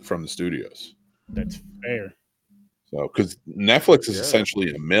 From the studios. That's fair. So, because Netflix is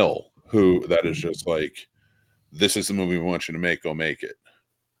essentially a mill that is just like, this is the movie we want you to make, go make it.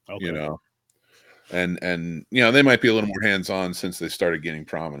 Okay. You know, and you know, they might be a little more hands-on since they started getting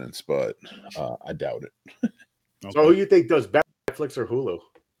prominence, but I doubt it. Okay. So, who you think does better, Netflix or Hulu?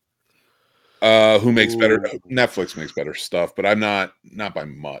 Who makes better? Netflix makes better stuff, but I'm not by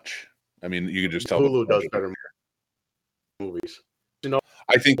much. I mean, you can just tell Hulu does better movies. You know,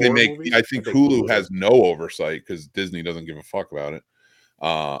 I think they make. Movies? I think Hulu has no oversight because Disney doesn't give a fuck about it,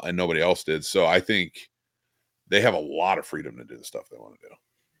 and nobody else did. So I think they have a lot of freedom to do the stuff they want to do.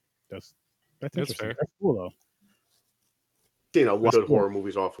 That's interesting. Fair. That's cool though. You know, good horror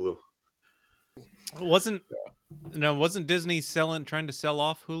movies off Hulu. Wasn't Disney trying to sell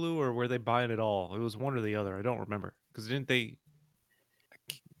off Hulu, or were they buying it all? It was one or the other. I don't remember because did they?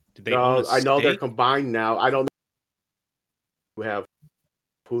 No, I know they're combined now. I don't know. We have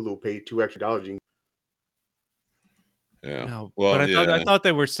Hulu paid $2 extra. Yeah. No, well, but I thought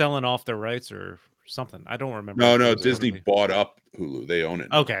they were selling off their rights or something. I don't remember. No, Disney bought up Hulu. They own it.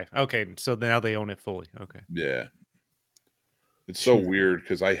 Okay. So now they own it fully. Okay. Yeah. It's so weird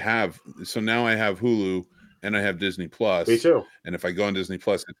because now I have Hulu and I have Disney Plus. Me too. And if I go on Disney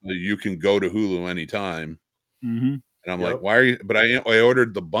Plus, you can go to Hulu anytime. Mm-hmm. And I'm like, why are you? But I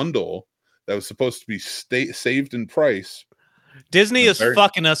ordered the bundle that was supposed to be saved in price. Disney is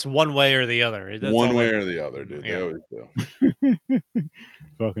fucking us one way or the other. One way or the other, dude. Yeah. They always do.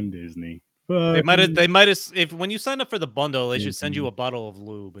 Fucking Disney. They might have. If when you sign up for the bundle, they should send you a bottle of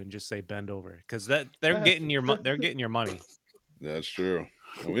lube and just say bend over because they're getting your money. That's true.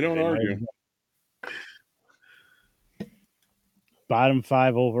 We don't argue. Bottom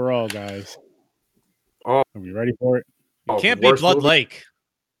 5 overall, guys. Oh, are we ready for it? You can't be Blood movie? Lake.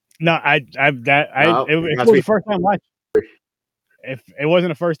 No, it was the first time watch. If it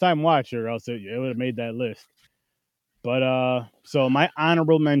wasn't a first time watch, or else it would have made that list. But so my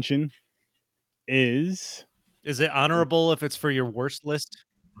honorable mention is it honorable if it's for your worst list?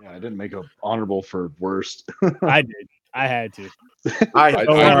 Yeah, I didn't make an honorable for worst. I did. I had to.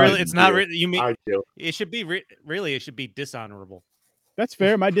 It's not really. You mean I do. It should be really. It should be dishonorable. That's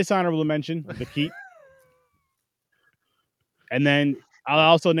fair. My dishonorable mention, The Keep. And then I'll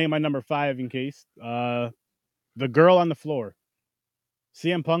also name my number 5 in case. The Girl on the Floor.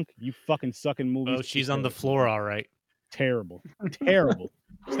 CM Punk, you fucking suck in movies. Oh, she's on the floor, all right. Terrible.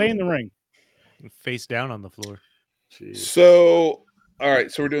 Stay in the ring. Face down on the floor. Jeez. So, all right.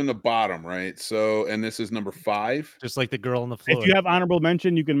 So we're doing the bottom, right? So, and this is number 5. Just like the Girl on the floor. If you have honorable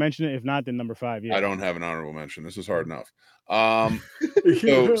mention, you can mention it. If not, then number 5. Yeah. I don't have an honorable mention. This is hard enough.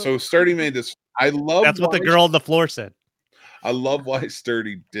 So Sturdy made this. That's what the Girl on the floor said. I love why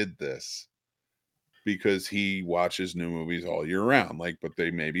Sturdy did this because he watches new movies all year round, but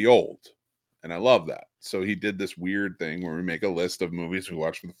they may be old. And I love that. So he did this weird thing where we make a list of movies we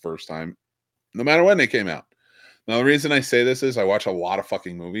watched for the first time, no matter when they came out. Now, the reason I say this is I watch a lot of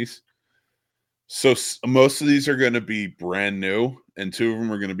fucking movies. So most of these are going to be brand new, and 2 of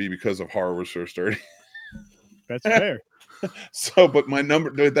them are going to be because of Horror with Sturdy. That's fair. So, but my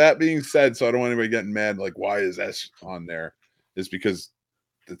number, with that being said, so I don't want anybody getting mad, why is S on there? Is because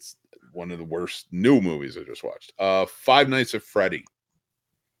it's one of the worst new movies I just watched. Five Nights at Freddy.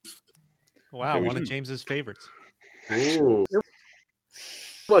 Wow, one of James's favorites. Ooh. It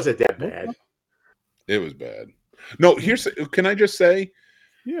wasn't that bad. It was bad. No, can I just say?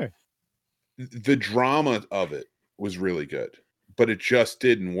 Yeah. The drama of it was really good, but it just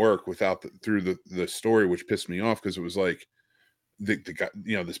didn't work through the story, which pissed me off because it was like the guy,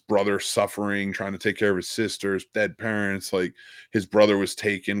 this brother suffering, trying to take care of his sisters, dead parents, his brother was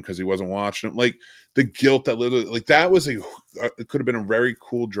taken because he wasn't watching him. The guilt that literally, that was it could have been a very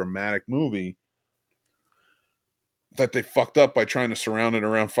cool dramatic movie that they fucked up by trying to surround it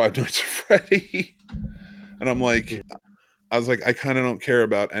around Five Nights at Freddy. And I was like, I kind of don't care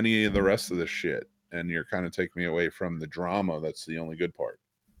about any of the rest of this shit. And you're kind of taking me away from the drama. That's the only good part.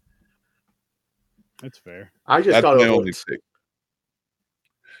 That's fair. I just thought it was...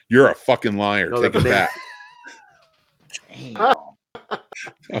 You're a fucking liar. Take it back.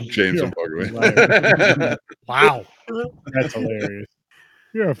 I'm James. I'm fucking Wow. That's hilarious.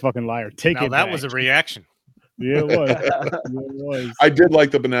 You're a fucking liar. Take it back. That was a reaction. Yeah, it was. It was. I did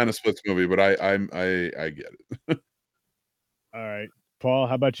like the Banana Splits movie, but I get it. All right. Paul,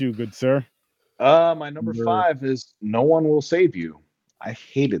 how about you, good sir? My number 5 is No One Will Save You. I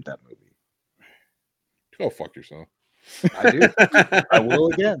hated that movie. Go fuck yourself. I do. I will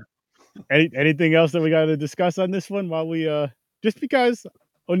again. Anything else that we got to discuss on this one while we just because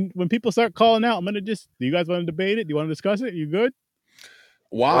when people start calling out, I'm gonna just. Do you guys want to debate it? Do you want to discuss it? You good?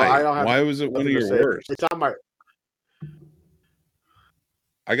 Why? Well, Why was it one of your worst? It's on my.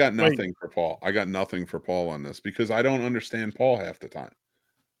 I got nothing for Paul. I got nothing for Paul on this because I don't understand Paul half the time.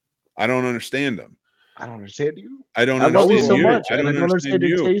 I don't understand him. I don't understand you. I don't love you understand so you. much. I don't understand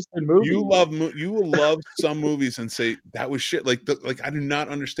your you. taste in movies. You will love some movies and say that was shit. Like I do not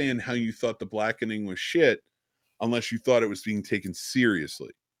understand how you thought The Blackening was shit unless you thought it was being taken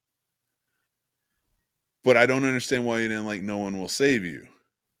seriously. But I don't understand why you didn't like No One Will Save You.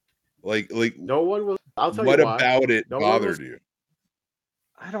 Like no one will. I'll tell what you why. about it No bothered you?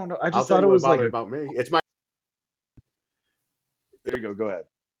 I don't know. I just thought it was like about me. It's my. There you go. Go ahead.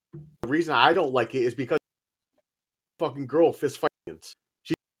 The reason I don't like it is because fucking girl fist fights.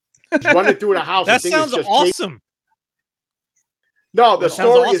 She's running through the house. That sounds awesome. No, the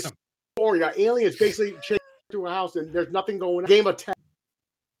story is awesome. boring. Aliens basically chase through a house and there's nothing going on. Game of tag.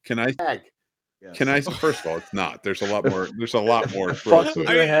 Can I? Yes. Can I? First of all, it's not. There's a lot more. There's a lot more. Fucks with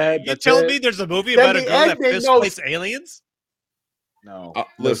your head. You telling me there's a movie Then about a the girl egg that made fist no fights aliens? No.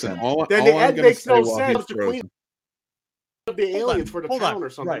 Listen, all Then all the I'm egg gonna makes say no while sense. he's The queen frozen- of the aliens for the town or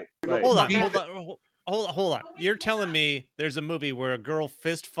something. Right. Hold on. You're telling me there's a movie where a girl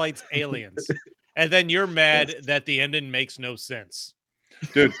fist fights aliens, and then you're mad that the ending makes no sense.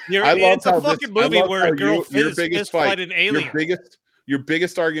 Dude, It's a fucking movie where a girl fist fight an alien. Your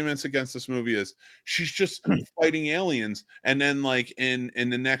biggest arguments against this movie is she's just fighting aliens, and then like in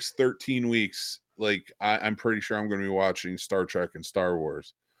the next 13 weeks, like I'm pretty sure I'm going to be watching Star Trek and Star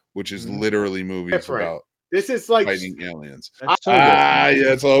Wars, which is literally movies Different. about this is like fighting aliens. yeah,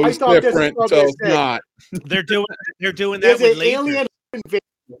 it's always different until it's not. They're doing that there's with an lasers. alien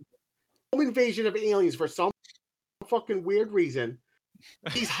invasion of aliens for some fucking weird reason.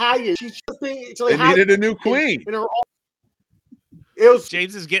 She's hiding. She's just They needed a new queen. It was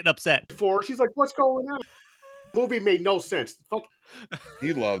James is getting upset. before. She's like, "What's going on?" Movie made no sense. Fuck.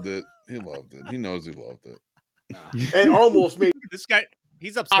 He loved it. He loved it. He knows he loved it. And almost made This guy,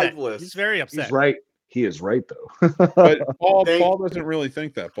 he's upset. Liveless. He's very upset. He's right. He is right though. But Paul doesn't really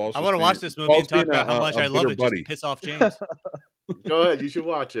think that. I want to watch this movie and talk about how much I love it. Just to piss off James. Go ahead. You should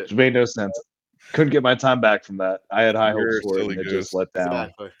watch it. It made no sense. Couldn't get my time back from that. I had high You're hopes for it, silly and it goose. just let down.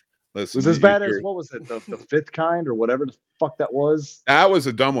 Exactly. Listen, It was as bad as what was it? The fifth kind or whatever the fuck that was. That was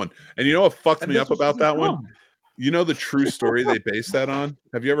a dumb one. And you know what fucked And me this up was about that one? dumb. You know the true story they based that on?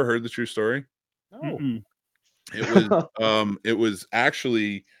 Have you ever heard the true story? No. It was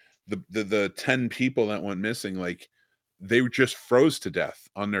actually the 10 people that went missing, like they just froze to death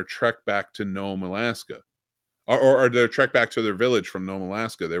on their trek back to Nome, Alaska. Or their trek back to their village from Nome,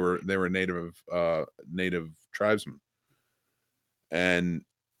 Alaska. They were native tribesmen. And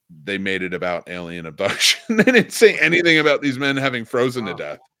they made it about alien abduction. They didn't say anything about these men having frozen to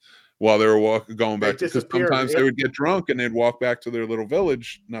death while they were going back. Because sometimes they would get drunk and they'd walk back to their little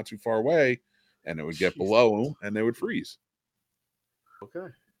village not too far away, and it would get below and they would freeze.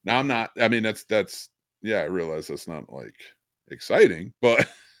 Okay. Now I'm not. I mean, that's yeah. I realize that's not like exciting, but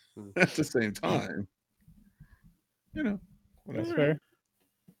at the same time, you know, That's fair.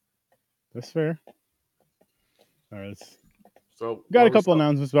 That's fair. All right. So Got a couple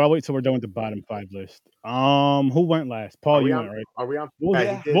announcements, but I'll wait till we're done with the bottom 5 list. Who went last? Paul, you went, right? Are we on?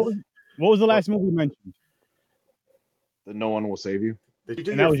 What was the last movie you mentioned? The No One Will Save You. Did you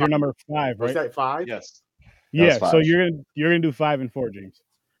do And that was your number 5, right? Was that 5? Yes. Yeah. That's So 5. you're gonna do 5 and 4, James.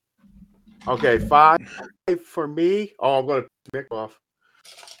 Okay, 5 for me. Oh, I'm gonna pick off.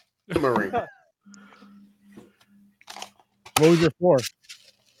 Marine. What was your 4?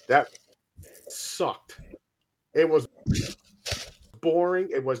 That sucked. It was boring.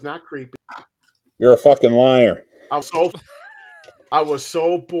 It was not creepy. you're a fucking liar. I was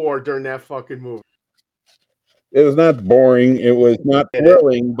so bored during that fucking movie. It was not boring. It was not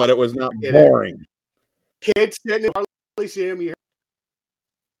thrilling, but it was not boring. Kids sitting in the see him. You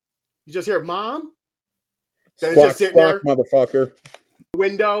just hear "Mom." Then it's just sitting there, motherfucker.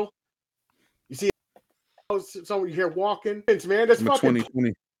 window. You see someone you hear walking. Man, that's fucking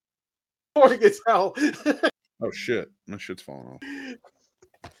 2020. boring as hell. Oh shit, my shit's falling off.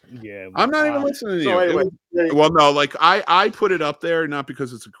 Yeah. I'm not even listening to you. So anyway, Well, no, like I put it up there not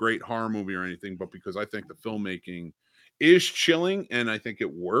because it's a great horror movie or anything, but because I think the filmmaking is chilling and I think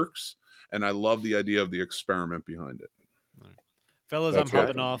it works, and I love the idea of the experiment behind it. Fellas, That's I'm right.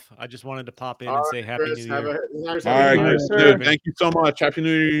 hopping off. I just wanted to pop in all and right, say Happy Chris, New have Year. All right, New Year, Chris, sir. dude, thank you so much. Happy New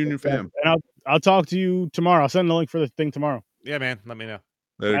Year to you and your fam. And I'll talk to you tomorrow. I'll send the link for the thing tomorrow. Yeah, man. Let me know.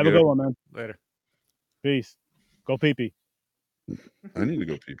 There you Have a go. good one, man. Later. Peace. Go pee-pee. I need to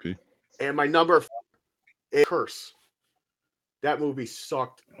go pee-pee. And my number is Curse. That movie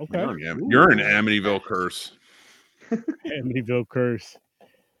sucked. Okay. You're an Amityville Curse. Amityville Curse.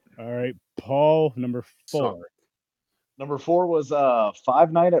 All right, Paul, number 4. Sucked. Number 4 was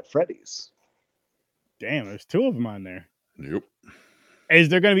Five Nights at Freddy's. Damn, there's 2 of them on there. Yep. Is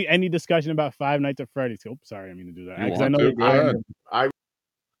there going to be any discussion about Five Nights at Freddy's? Oh, sorry, I mean to do that. You Because I want know to? Go ahead. I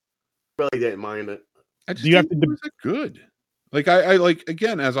really didn't mind it. I just Do you have to it was good. Like I like,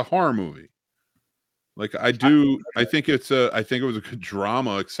 again, as a horror movie. Like I do, I think it was a good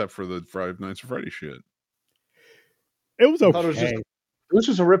drama, except for the Five Nights at Freddy's shit. It was I thought okay. it was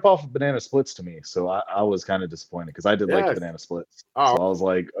just a ripoff of Banana Splits to me, so I was kind of disappointed because I did like Banana Splits. Oh. So I was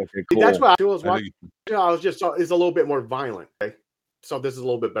like, okay, cool. That's what I was watching. I was just, it's a little bit more violent. Okay? So this is a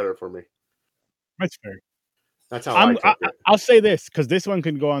little bit better for me. That's fair. That's how I took it. I'll say this, because this one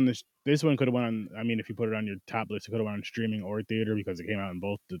could go on this. This one could have went on. I mean, if you put it on your top list, it could have went on streaming or theater because it came out in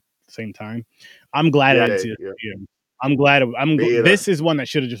both the same time. I'm glad I didn't see it. Yeah. I'm glad. This is one that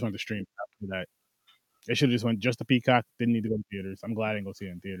should have just went to stream after that. It should have just went just to Peacock. Didn't need to go to theaters. I'm glad I didn't go see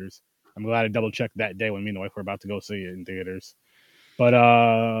it in theaters. I'm glad I double checked that day when me and the wife were about to go see it in theaters.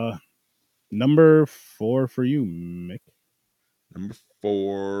 But number 4 for you, Mick. Number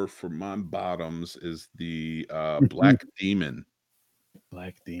 4 for my bottoms is the Black Demon.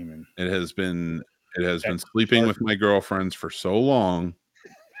 Black Demon. It has been sleeping with my girlfriends for so long.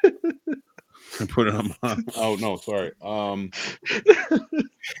 I put it on my, oh no, sorry.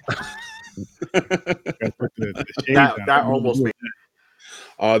 that almost made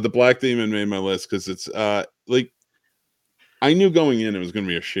the Black Demon made my list because it's like, I knew going in it was going to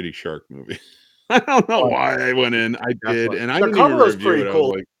be a shitty shark movie. I don't know why I went in. I did, and I didn't even review it.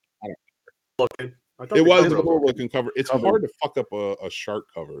 Cool. It was a cool looking cover. It's hard to fuck up a shark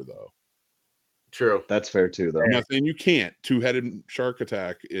cover, though. True. That's fair too, though. I'm not saying you can't. 2-headed shark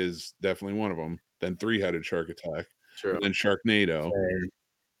attack is definitely one of them. Then 3-headed shark attack. True. And then Sharknado.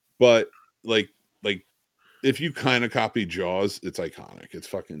 But like if you kind of copy Jaws, it's iconic. It's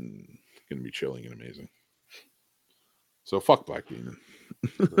fucking gonna be chilling and amazing. So fuck Black Demon.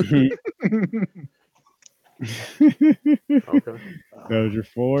 Okay. That was your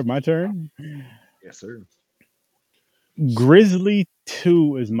 4. My turn. Yes, sir. Grizzly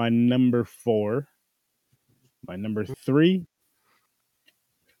 2 is my number 4. My number 3,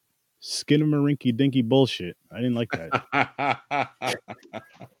 Skinamarinky Dinky bullshit. I didn't like that.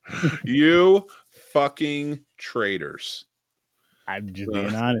 You fucking traitors. I'm just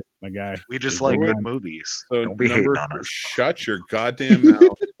being honest, my guy. We just like good movies. So Don't be hating on us. Shut your goddamn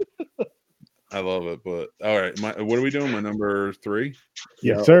mouth. I love it, but all right. What are we doing? My number 3?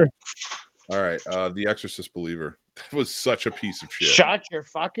 Yes, sir. All right. The Exorcist Believer. That was such a piece of shit. Shut your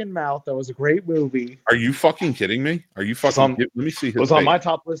fucking mouth. That was a great movie. Are you fucking kidding me? Are you fucking? Let me see. It was on my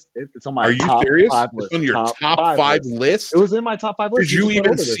top list. It's on my. Are you top serious? 5 It's list. on your top 5 list? It was in my top 5 list. Did you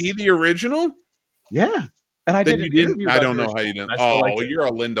even see the original? Yeah, and I didn't. I don't know how you didn't. Oh, you're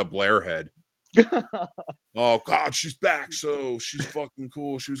a Linda Blair head. Oh God, she's back. So she's fucking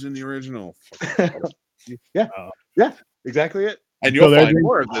cool. She was in the original. Yeah, exactly it. And you'll find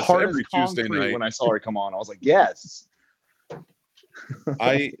more of this every Tuesday night. When I saw her come on, I was like, yes. It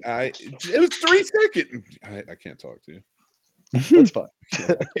was 3 seconds. I can't talk to you. That's fine.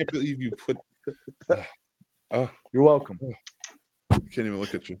 I can't believe you put. You're welcome. I can't even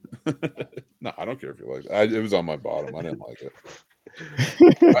look at you. No, I don't care if you like it. It was on my bottom. I didn't like it.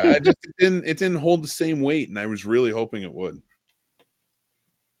 It didn't hold the same weight, and I was really hoping it would.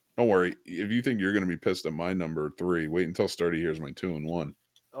 Don't worry. If you think you're going to be pissed at my number 3, wait until Sturdy hears my 2 and 1.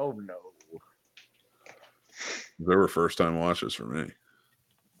 Oh no. They were first time watches for me.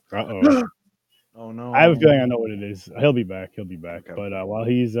 Uh-oh. Oh no. I have a feeling I know what it is. He'll be back. Okay. But while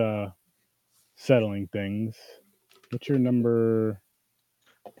he's settling things, what's your number?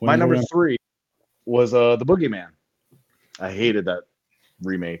 My number 3 was the Boogeyman. I hated that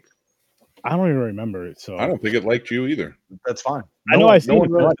remake. I don't even remember it, so I don't think it liked you either. That's fine. I know I seen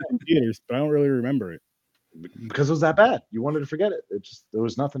it in theaters, but I don't really remember it because it was that bad. You wanted to forget it. There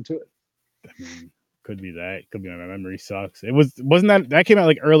was nothing to it. I mean, could be that. Could be my memory sucks. Wasn't that came out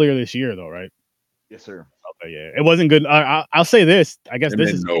like earlier this year though, right? Yes, sir. Okay, yeah, it wasn't good. I'll say this. I guess this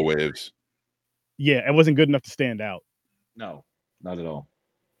is no waves. Yeah, it wasn't good enough to stand out. No, not at all.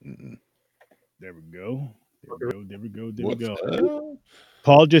 Mm-mm. There we go. There we go.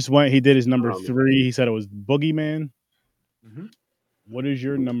 Paul just went. He did his number 3. He said it was Boogeyman. Mm-hmm. What is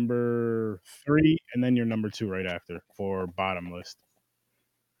your number 3, and then your number 2 right after for bottom list?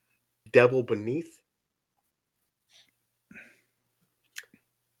 Devil Beneath.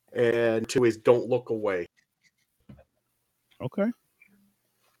 And 2 is Don't Look Away. Okay.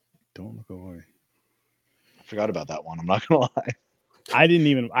 Don't Look Away. I forgot about that one. I'm not gonna lie.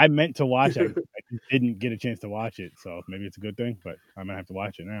 I meant to watch it. I just didn't get a chance to watch it, so maybe it's a good thing, but I'm gonna have to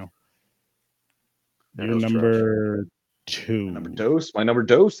watch it now. Yeah, Your that was number 2. My number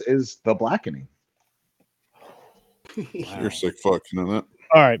dose is The Blackening. trash. Wow. You're a sick fuck, you know that?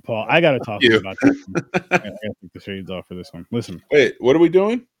 All right, Paul. I gotta talk to you You. about this one. I gotta take the shades off for this one. Listen, Wait, what are we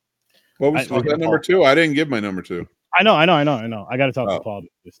doing? What was okay, that number 2? I didn't give my number 2. I know. I gotta talk to Oh. Paul about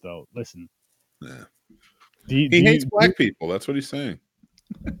this though. Listen, Yeah. do He hates black people. That's what he's saying.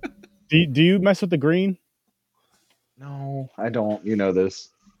 do you mess with the green? No, I don't. You know this,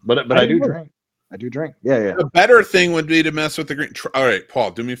 but I I do didn't know. drink. I do drink. Yeah. The better thing would be to mess with the green. All right,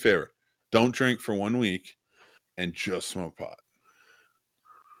 Paul, do me a favor. Don't drink for 1 week and just smoke pot.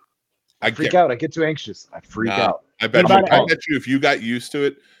 I freak out. I get too anxious. I freak out. I bet What about you if you got used to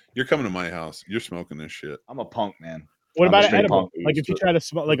it, you're coming to my house. You're smoking this shit. I'm a punk, man. What I'm a about an straight edible? punk. Like if you try to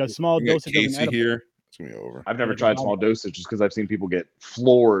smoke like a small You get dosage of an Casey edible. here. It's gonna be over. I've never Like a tried small small dosage just because I've seen people get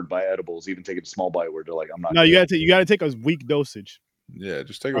floored by edibles, even taking a small bite where they're like, "I'm not." No, you gotta take a weak dosage. Yeah,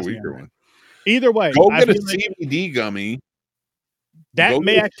 just take a Trust me weaker on one. Either way, Go I get a feel like CBD gummy that go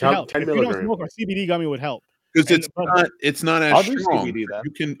may get actually help. 10 If you don't milligrams. smoke, a CBD gummy would help. because And- it's not I'll as do strong. CBD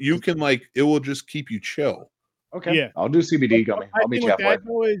then. You can like it will just keep you chill. Okay. Yeah. I'll do CBD gummy. My I'll meet thing you with halfway.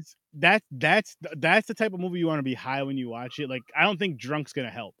 that though is that's the type of movie you want to be high when you watch it. Like I don't think drunk's gonna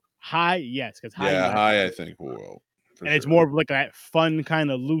help. High, yes, because high, Yeah, you high I think will. for and it's sure. more of like that fun kind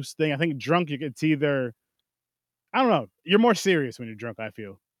of loose thing. I think drunk, it's either I don't know. You're more serious when you're drunk. I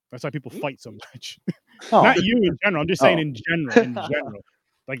feel that's why people fight so much. Oh, Not you in general. I'm just saying Oh. in general,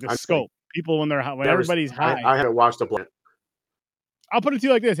 like the I'm scope. People when they're when Never- everybody's high. I haven't watched the Blend. I'll put it to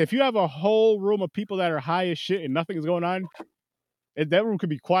you like this: if you have a whole room of people that are high as shit and nothing's going on, that room could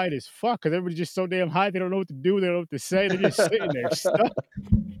be quiet as fuck because everybody's just so damn high they don't know what to do, they don't know what to say, they're just sitting there stuck.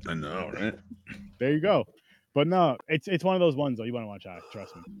 I know, right? There you go. But no, it's one of those ones though. You want to watch high,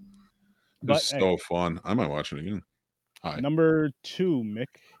 trust me. But It's so fun. I might watch it again. Hi. number 2, Mick.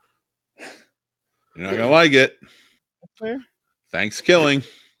 You're not gonna like it. Fair. Thanks, killing.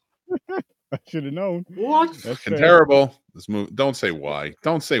 I should have known. What? That's Fucking fair. terrible. This movie. Don't say why.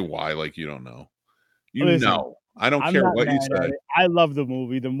 Don't say why like you don't know. You Listen, know. I don't I'm care not what you mad at say. it. I love the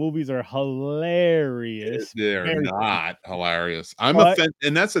movie. The movies are hilarious. They're Very not hilarious. I'm But- offended,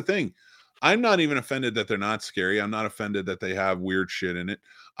 and that's the thing. I'm not even offended that they're not scary. I'm not offended that they have weird shit in it.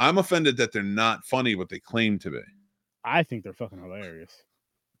 I'm offended that they're not funny, what they claim to be. I think they're fucking hilarious.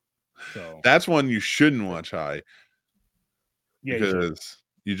 So That's one you shouldn't watch high yeah, you should. because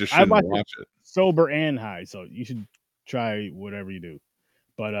you just I shouldn't watched it. watch it. Sober and high, so you should try whatever you do.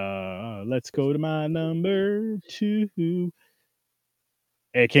 But let's go to my number 2.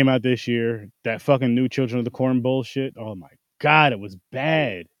 It came out this year. That fucking new Children of the Corn bullshit. Oh my god, it was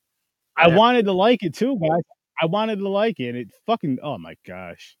bad. I Yeah. wanted to like it too, guys. I wanted to like it. It fucking oh my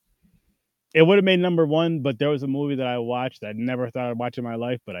gosh. It would have made number 1, but there was a movie that I watched that I never thought I'd watch in my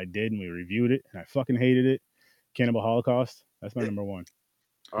life, but I did, and we reviewed it, and I fucking hated it. Cannibal Holocaust. That's my number 1.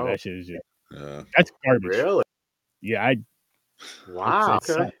 Oh, That shit is just Yeah. that's garbage. really? Yeah, Wow. It's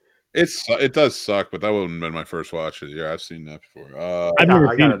Okay. It does suck, but that wouldn't have been my first watch of the year. I've seen that before. I've never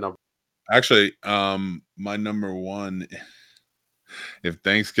I seen got it. a number. Actually, my number 1. If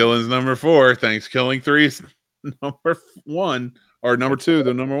Thanksgiving's number 4, Thanksgiving 3's number 1 or number 2,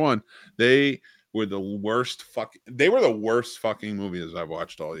 the number 1. They were the worst fucking movies I've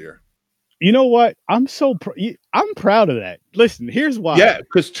watched all year. You know what? I'm I'm proud of that. Listen, here's why. Yeah,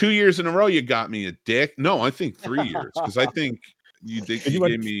 because 2 years in a row you got me a dick. No, I think 3 years because I think you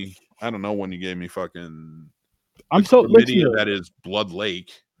went- gave me. I don't know when you gave me fucking. I'm so Chlamydia listen. that is Blood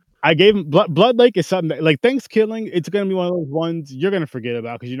Lake. I gave him Blood Lake is something that, like Thanksgiving. It's gonna be one of those ones you're gonna forget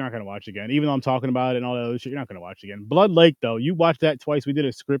about because you're not gonna watch again. Even though I'm talking about it and all that other shit, you're not gonna watch again. Blood Lake though, you watched that twice. We did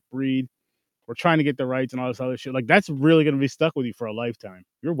a script read. We're trying to get the rights and all this other shit. Like that's really gonna be stuck with you for a lifetime.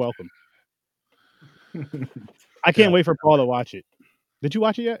 You're welcome. I can't wait for Paul to watch it. Did you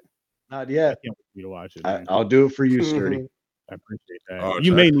watch it yet? not I yet. can't wait for you to watch it. man. I'll do it for you, Sturdy. I appreciate that. Oh,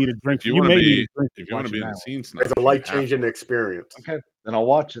 you Jack, may need a drink. If you You want may to need be, a drink. if you want to be in now. the scene, It's a tonight, life changing experience. Okay, then I'll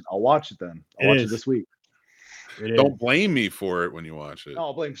watch it. I'll watch it then. I'll It watch is. it this week. It is. don't blame me for it when you watch it. No,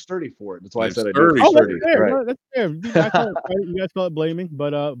 I'll blame Sturdy for it. That's why I Blame said I Sturdy. do it Oh, for that's Sturdy. fair. Right. No, that's fair. You guys call it blaming,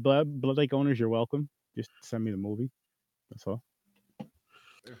 but Blood Lake owners, you're welcome. Just send me the movie. That's all.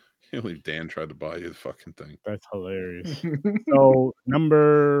 Can't believe Dan tried to buy you the fucking thing. That's hilarious. So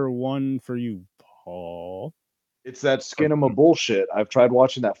number 1 for you, Paul. It's that skinema bullshit. I've tried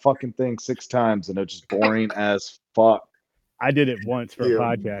watching that fucking thing 6 times and it's just boring as fuck. I did it once for a Yeah.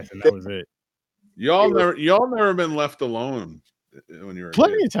 podcast, and that was it. Y'all never been left alone when you were a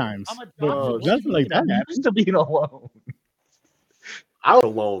Plenty kid. of times. I'm But adopted. nothing like that I'm happened. used to being alone. I was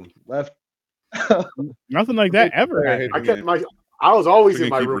alone. Left. Nothing like that ever I hate happened. I was always We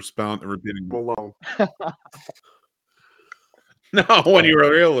in can my keep room repeating. alone. No, when you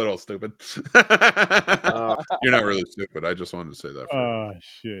were real little stupid. Uh, You're not really stupid. I just wanted to say that. Oh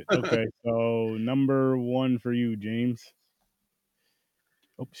shit. Okay, so number 1 for you, James.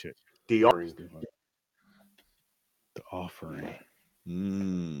 Oh shit. The Offering. The Offering.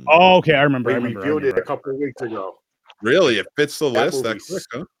 Mm. Oh, okay, I remember. We I remember. reviewed it a couple of weeks ago. Really? It fits the That list that movie's-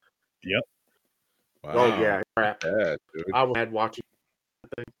 quick, huh? Yep. Wow. Oh yeah, crap. Bad, dude. I was mad watching.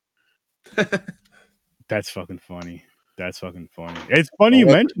 That's fucking funny. That's fucking funny. It's funny you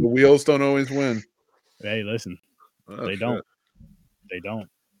The mentioned. wheels don't always win. Hey, listen, Oh, they shit. don't. They don't.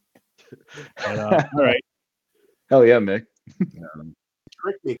 But, all right. Hell yeah, Mick.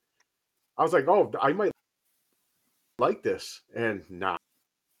 Tricked me. I was like, oh, I might like this, and nah.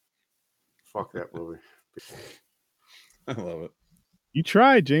 Fuck that movie. I love it. You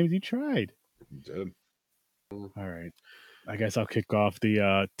tried, James. You tried. You did. All right. I guess I'll kick off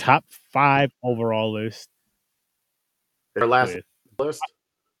the top 5 overall list. Their last with- list.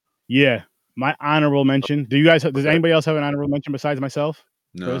 Yeah, my honorable mention. Do you guys? Does Okay. anybody else have an honorable mention besides myself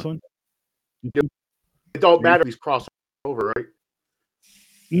for No. this one? It don't matter if he's crossed over, right?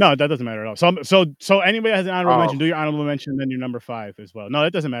 No, that doesn't matter at all. So anybody has an honorable Oh. mention, do your honorable mention, and then your number 5 as well. No,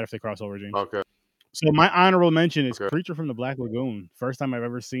 it doesn't matter if they cross over, James. Okay. So my honorable mention is Okay. Creature from the Black Lagoon. First time I've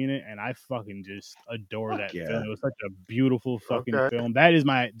ever seen it, and I fucking just adore Fuck that yeah. film. It was such a beautiful fucking Okay. film. That is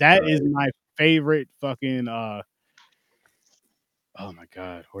my favorite fucking oh my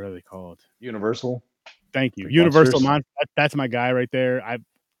god, what are they called? Universal. Thank you. Like Universal monsters? That's my guy right there.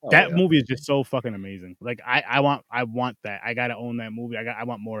 Oh, That yeah. movie is just so fucking amazing. Like I want that. I gotta own that movie. I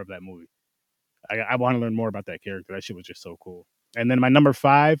want more of that movie. I want to learn more about that character. That shit was just so cool. And then my number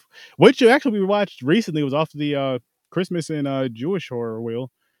 5, which actually we watched recently, was off the Christmas and Jewish horror wheel,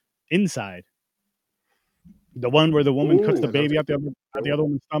 Inside. The one where the woman cooks the Ooh, baby out the other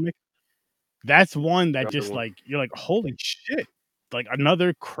woman's stomach. That's one that That's just the one. like you're like, holy shit! Like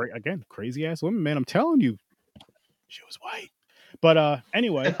another crazy ass woman, man. I'm telling you, she was white. But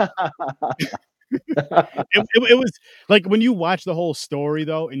anyway, it was like when you watch the whole story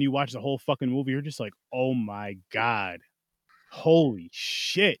though, and you watch the whole fucking movie, you're just like, oh my god, holy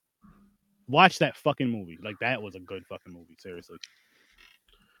shit! Watch that fucking movie. Like that was a good fucking movie, seriously.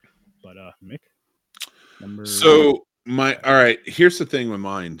 But Mick, number So all right, here's the thing with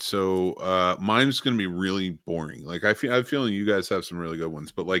mine. So mine's gonna be really boring. Like I have a feeling you guys have some really good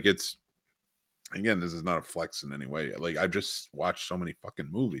ones, but like it's again, this is not a flex in any way. Like I've just watched so many fucking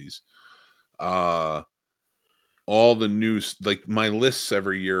movies. All the news, like my lists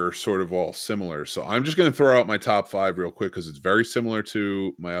every year are sort of all similar. So I'm just gonna throw out my top 5 real quick because it's very similar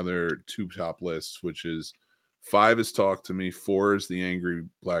to my other 2 top lists, which is 5 is Talk to Me, 4 is The Angry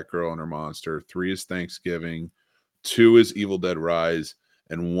Black Girl and Her Monster, 3 is Thanksgiving, 2 is Evil Dead Rise,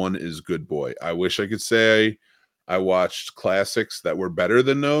 and 1 is Good Boy. I wish I could say I watched classics that were better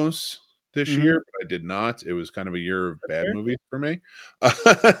than those this year, but I did not. It was kind of a year of bad movies for me.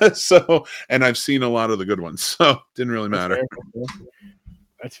 So, and I've seen a lot of the good ones, so it didn't really matter.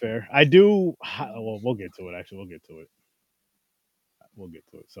 That's fair. I do. Well, we'll get to it. Actually, we'll get to it.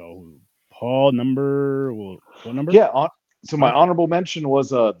 So, Paul, what number? Yeah. So my honorable mention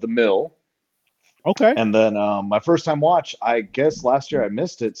was The Mill. Okay. And then my first time watch, I guess last year I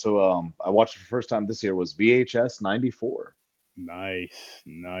missed it. So I watched it for the first time this year, was VHS 94. Nice.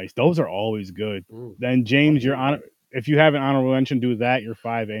 Those are always good. Ooh. Then James, if you have an honorable mention, do that. Your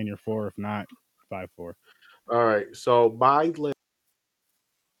 5 and your 4. If not, 5-4. All right. So my list,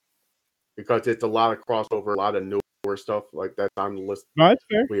 because it's a lot of crossover, a lot of newer stuff like that's on the list. No, that's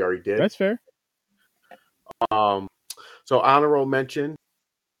fair. We already did. That's fair. So honorable mention,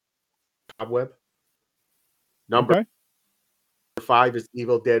 Cobweb. Number 5 is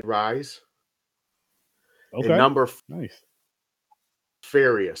Evil Dead Rise. Okay. And number Nice.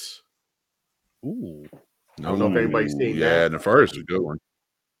 Furious. Ooh. I don't know if anybody's seen Yeah, that. Nefarious is a good one.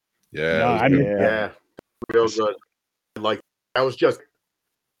 Yeah, No, it was I good. mean, Yeah, real good. Like that was just,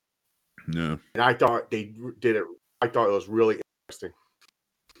 Yeah. and I thought they did it. I thought it was really interesting.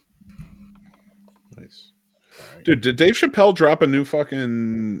 Nice. Dude, did Dave Chappelle drop a new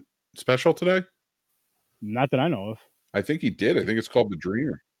fucking special today? Not that I know of. I think he did. I think it's called The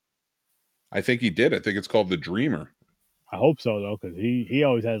Dreamer. I think he did. I think it's called The Dreamer. I hope so though, because he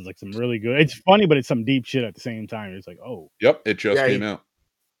always has like some really good. It's funny, but it's some deep shit at the same time. It's like, oh Yep, it just Yeah, came out.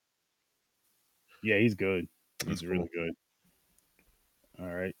 yeah, he's good. That's He's really good. All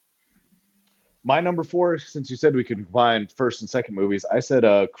right. My number 4, since you said we could combine first and second movies, I said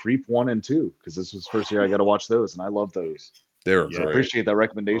Creep 1 and 2 because this was the first year I got to watch those, and I love those. They were Yeah. So I great. appreciate that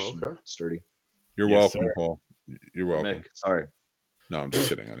recommendation, okay. Sturdy. You're Yes, welcome, sir. Paul. You're welcome. Mick, sorry. No, I'm just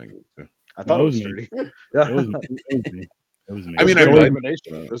kidding. I didn't get to. I thought No, it was me. Sturdy. It Yeah. was me. It was me. I mean, Great I like-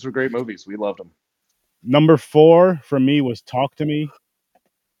 recommendation. Those were great movies. We loved them. Number 4 for me was Talk to Me,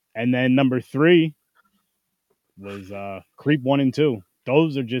 and then number 3 was Creep 1 and 2.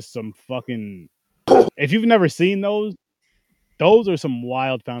 Those are just some fucking. If you've never seen those are some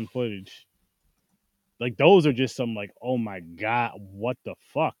wild found footage. Like those are just some like, oh my god, what the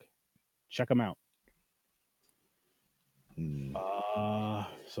fuck? Check them out. Hmm.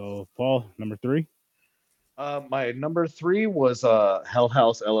 So Paul, number 3. My number 3 was Hell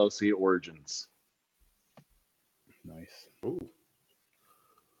House LLC Origins. Nice. Ooh.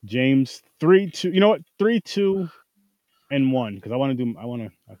 James, 3, 2. You know what? 3, 2, and 1. Because I want to.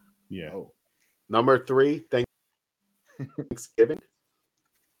 Yeah. Oh. Number 3, Thanksgiving.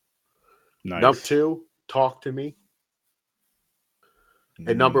 Nice. Number 2, Talk to Me.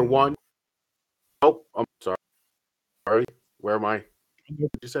 And number 1, oh, I'm sorry. Where am I?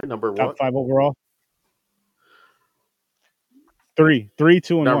 What did you say? Number Top what? 5 overall. 3,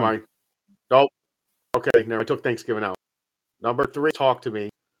 2, and Never 1. mind. Nope. Okay, I took Thanksgiving out. Number 3, Talk to Me.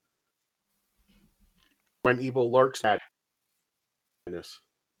 When Evil Lurks at this.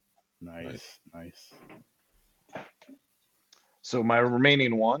 Nice. So my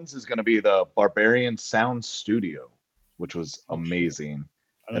remaining ones is going to be the Barbarian Sound Studio, which was amazing.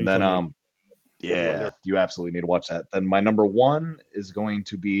 I know And you then, told me. yeah, you absolutely need to watch that. Then my number 1 is going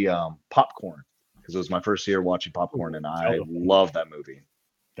to be Popcorn, because it was my first year watching Popcorn, and I love that movie.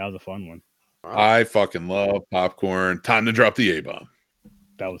 That was a fun one. Wow. I fucking love Popcorn. Time to drop the A-bomb.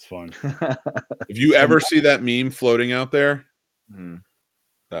 That was fun. If you ever see that meme floating out there, Mhm.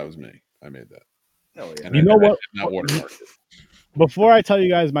 that was me. I made that. Hell yeah. And You I- know and I what? did not watermark it. Before I tell you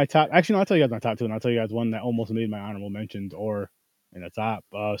guys my top, actually, no, I'll tell you guys my top 2, and I'll tell you guys one that almost made my honorable mentions or in the top.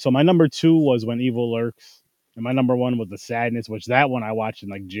 So my number 2 was When Evil Lurks, and my number 1 was The Sadness, which that one I watched in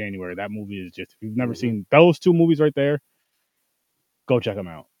like January. That movie is just, if you've never seen those 2 movies right there, go check them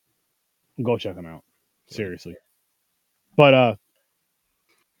out. Seriously. But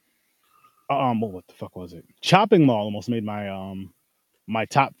what the fuck was it? Chopping Mall almost made my my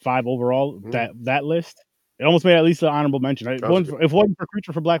top 5 overall. That list. It almost made at least an honorable mention. If it wasn't for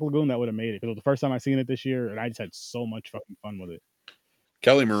Creature for Black Lagoon, that would have made it. It was the first time I seen it this year, and I just had so much fucking fun with it.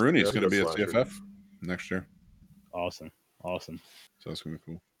 Kelly Maroney is Yeah, going to be at that's last year. CFF next year. Awesome. So that's going to be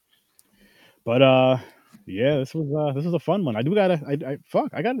cool. But yeah, this was a fun one. I gotta we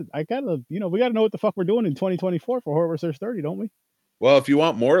gotta know what the fuck we're doing in 2024 for Horror Research 30, don't we? Well, if you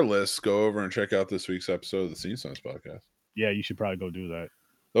want more lists, go over and check out this week's episode of the Scene Science podcast. Yeah, you should probably go do that.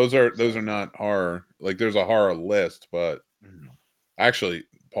 Those are not horror. Like there's a horror list, but actually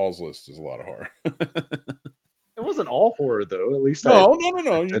Paul's list is a lot of horror. It wasn't all horror, though. At least No. I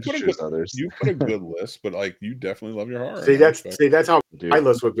You did put, a choose good, others. you put a good list, but like you definitely love your horror. See, that's how Dude. my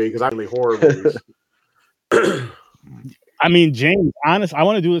list would be, because I really horror movies. I mean, James, honest, I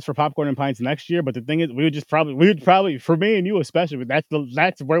want to do this for Popcorn and Pints next year, but the thing is, we would probably, for me and you especially, but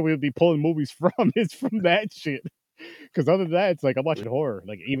that's where we would be pulling movies from, is from that shit. Because other than that, it's like I'm watching horror.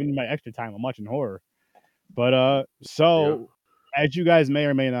 Like even in my extra time, I'm watching horror. But as you guys may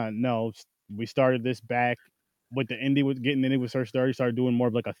or may not know, we started this back with the indie, with getting indie with Search 30, started doing more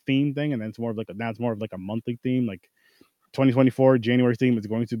of like a theme thing, and then it's more of like a monthly theme. Like 2024 January theme is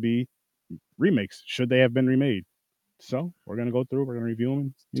going to be remakes, should they have been remade. So we're gonna go through, we're gonna review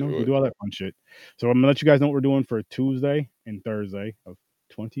them, and we do all that fun shit. So I'm gonna let you guys know what we're doing for Tuesday and Thursday of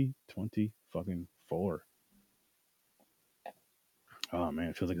 2024. Oh man,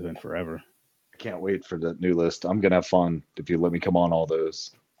 it feels like it's been forever. I can't wait for the new list. I'm gonna have fun if you let me come on all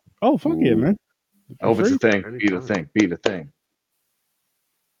those. Oh fuck yeah, man! I hope it's a thing. Anytime. Be the thing. Be the thing.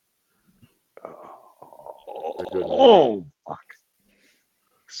 good. Oh fuck!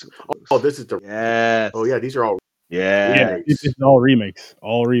 So Oh, close. this is the. Yes. Oh yeah, these are all. Yeah. It's all remakes.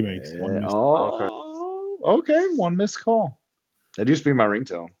 One Yeah. missed- Oh, okay. One missed call. That used to be my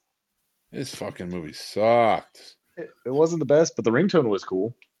ringtone. This fucking movie sucked. It wasn't the best, but the ringtone was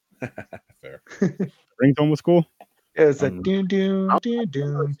cool. Fair. Ringtone was cool. Yeah, it's like Um, doo doo doo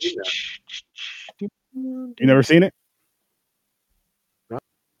doo. never seen You never seen it?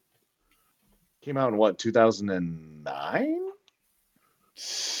 Came out in what, 2009?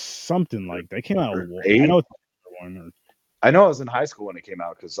 Something like that. It came out. Or I eight? know it's one. Or, I know I was in high school when it came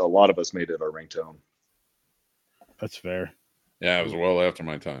out because a lot of us made it our ringtone. that's fair. Yeah, it was well after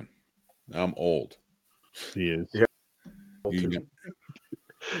my time. I'm old. He is. Yeah. You-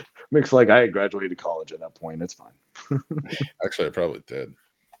 Mick's like, I had graduated college at that point. It's fine. Actually, I probably did.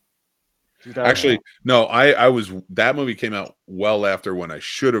 2000. Actually, no, I was, that movie came out well after when I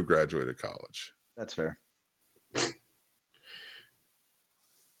should have graduated college. That's fair.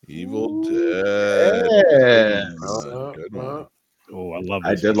 Evil Dead. Yeah. Good one. Oh, I love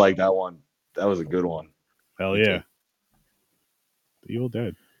I this. did like that one. That was a good one. Hell Me yeah. too. The Evil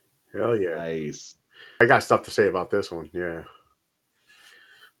Dead. Hell yeah. Nice. I got stuff to say about this one. Yeah.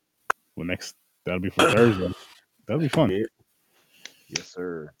 Well, next, that'll be for Thursday. That'll be fun. Yeah. Yes,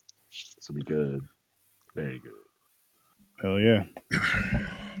 sir. This will be good. Very good. Hell yeah.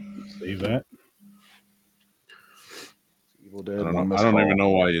 Save that. Evil Dead. I One don't Must Fall. even know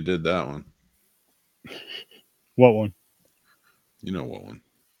why you did that one. What one? You know what one?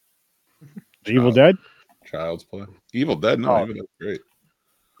 The Evil Dead? Child's Play. Evil Dead. No, Oh. Evil Dead's great.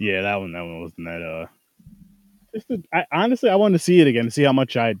 Yeah, that one wasn't that. Honestly, I wanted to see it again to see how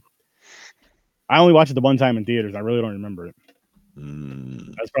much I only watched it the one time in theaters. I really don't remember it.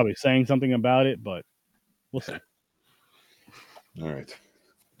 Mm, That's probably saying something about it, but we'll see. all right.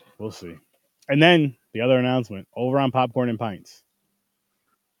 We'll see. And then the other announcement over on Popcorn and Pints.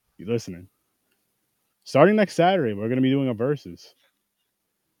 You listening? Starting next Saturday, we're going to be doing a versus,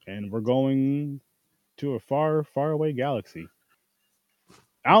 and we're going to a far, far away galaxy.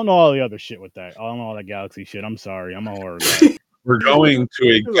 I don't know all the other shit with that. I don't know all that galaxy shit. I'm sorry. I'm a horror guy. We're going to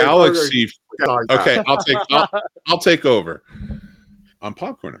a galaxy. Okay, I'll take over. On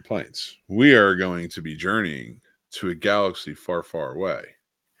Popcorn and Pints, we are going to be journeying to a galaxy far, far away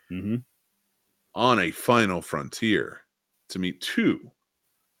Mm-hmm. on a final frontier to meet two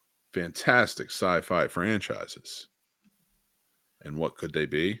fantastic sci-fi franchises. And what could they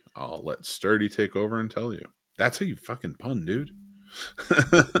be? I'll let Sturdy take over and tell you. That's how you fucking pun, dude.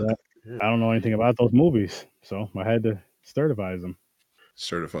 I don't know anything about those movies, so I had to certify them.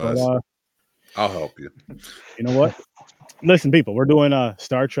 Certified. But I'll help you. you know what? Listen, people, we're doing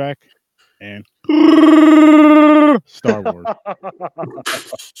Star Trek and Star Wars.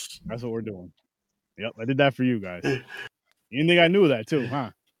 That's what we're doing. Yep, I did that for you guys. You think I knew that too,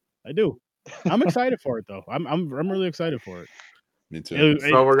 huh? I do. I'm excited for it though. I'm really excited for it. Me too.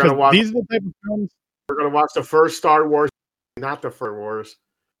 So we're gonna 'cause watch. These are the type of films. We're gonna watch the first Star Wars, not the first Wars.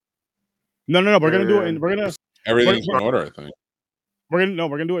 No. We're gonna do it. And we're gonna Everything's in order, I think. do it in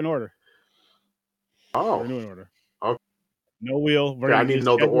order. We're Oh, gonna do it in order. Okay. No wheel. We're yeah, I gonna need to just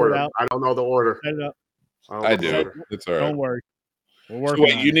know the schedule it order. out, I don't know the order. set it up. don't I know the do. order. It's all right. Don't worry. We're So working.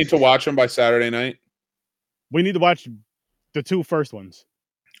 wait, on you it. need to watch them by Saturday night? We need to watch the two first ones.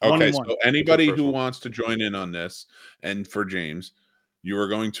 One Okay, and so one. anybody First who one. wants to join in on this, and for James, you are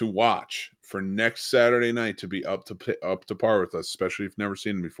going to watch for next Saturday night to be up to par with us, especially if you've never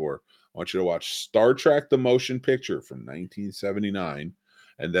seen them before. I want you to watch Star Trek: The Motion Picture from 1979,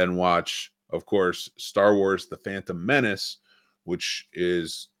 and then watch, of course, Star Wars: The Phantom Menace, which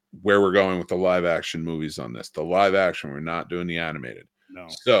is where we're going with the live action movies on this. The live action, we're not doing the animated. No.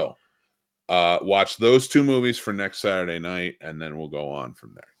 So watch those two movies for next Saturday night, and then we'll go on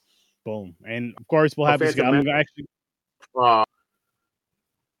from there. Boom. And of course, we'll have this. Phantom I'm Menace. actually.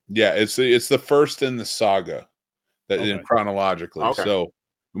 Yeah, it's the first in the saga that Okay. in chronologically. Okay. So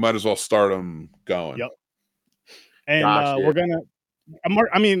we might as well start them going. Yep. And Gotcha. we're gonna.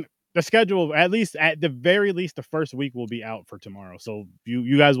 I mean, the schedule at the very least the first week will be out for tomorrow. So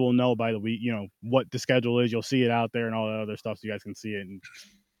you guys will know by the week, what the schedule is. You'll see it out there and all that other stuff, so you guys can see it and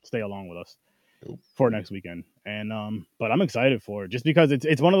stay along with us Cool. for next weekend. And but I'm excited for it just because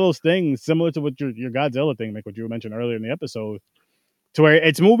it's one of those things similar to what your Godzilla thing, like what you mentioned earlier in the episode, to where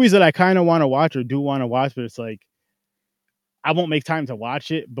it's movies that I kind of want to watch or do want to watch, but it's like I won't make time to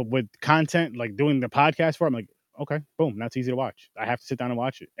watch it. But with content like doing the podcast for, I'm like, okay, boom, that's easy to watch. I have to sit down and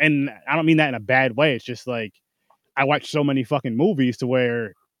watch it. And I don't mean that in a bad way. It's just like I watch so many fucking movies to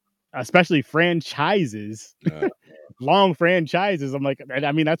where, especially franchises, long franchises. I'm like,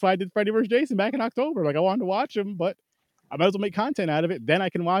 I mean, that's why I did Freddy vs. Jason back in October. Like I wanted to watch them, but I might as well make content out of it. Then I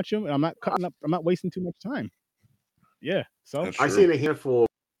can watch them, and I'm not cutting up. I'm not wasting too much time. Yeah. So That's I've true. seen a handful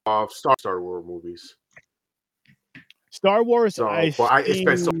of Star Wars movies. Star Wars, So, I've but it's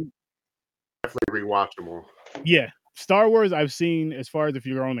been seen, definitely rewatch them all. yeah. Star Wars, I've seen as far as if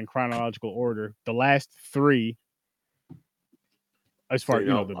you're going in chronological order. The last three, as far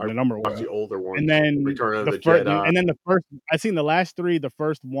So, as the number Watch one, the older ones. and then Return of the first, Jedi. and then the first. I've seen the last three, the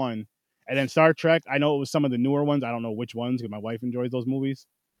first one, and then Star Trek. I know it was some of the newer ones. I don't know which ones because my wife enjoys those movies.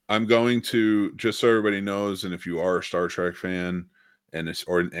 I'm going to, just so everybody knows, and if you are a Star Trek fan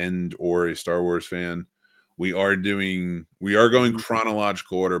or a Star Wars fan, we are going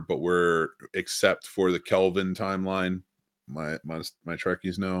chronological order, but we're except for the Kelvin timeline my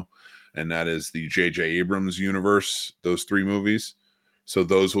Trekkies know, and that is the J.J. Abrams universe. Those 3 movies, so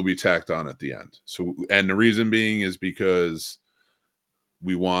those will be tacked on at the end. So, and the reason being is because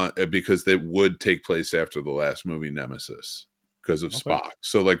because they would take place after the last movie, Nemesis, because of Spock.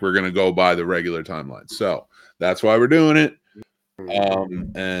 So, like, we're gonna go by the regular timeline. So that's why we're doing it.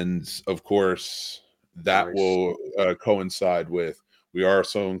 And of course, that will coincide with, we are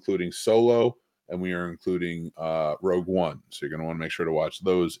also including Solo, and we are including Rogue One. So you're going to want to make sure to watch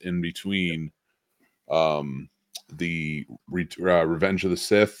those in between the Revenge of the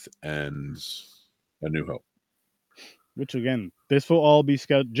Sith and A New Hope. Which, again, this will all be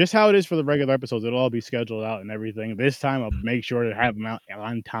scheduled just how it is for the regular episodes. It'll all be scheduled out and everything. This time, I'll make sure to have them out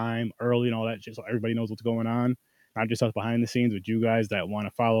on time, early, and all that shit, so everybody knows what's going on. Not just us behind the scenes, with you guys that want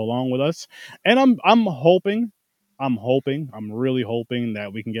to follow along with us. And I'm really hoping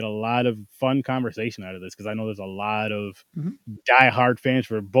that we can get a lot of fun conversation out of this, because I know there's a lot of diehard fans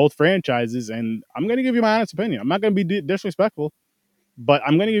for both franchises, and I'm going to give you my honest opinion. I'm not going to be disrespectful, but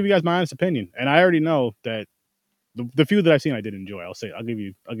I'm going to give you guys my honest opinion. And I already know that the few that I've seen I did enjoy. I'll give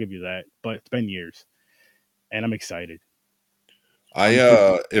you that, but it's been years, and I'm excited.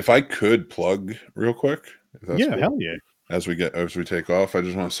 If I could plug real quick. Yeah, cool. Hell yeah. As we take off, I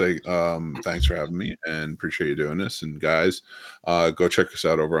just want to say thanks for having me, and appreciate you doing this. And guys, go check us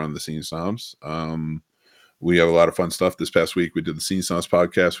out over on the Scene Snobs. We have a lot of fun stuff. This past week we did the Scene Snobs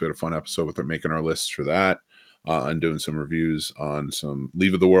podcast. We had a fun episode with making our lists for that, and doing some reviews on some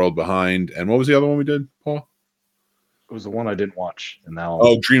Leave of the World Behind. And what was the other one we did, Paul? It was the one I didn't watch, and now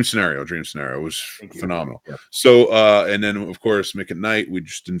Dream Scenario was phenomenal. Yeah. So and then of course Mick at Night, we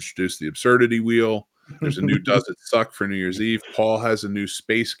just introduced the Absurdity Wheel. There's a new Does It Suck for New Year's Eve. Paul has a new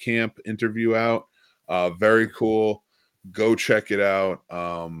Space Camp interview out. Very cool. Go check it out.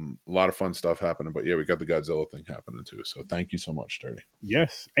 A lot of fun stuff happening. But yeah, we got the Godzilla thing happening too. So thank you so much, Sturdy.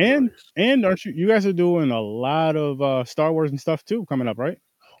 Yes. And aren't you guys are doing a lot of Star Wars and stuff too coming up, right?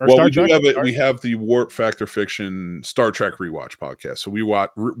 Well, we have the Warp Factor Fiction Star Trek rewatch podcast. So we are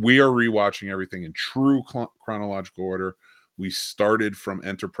rewatching everything in true chronological order. We started from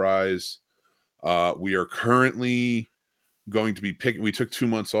Enterprise. We are currently going to be picking. We took 2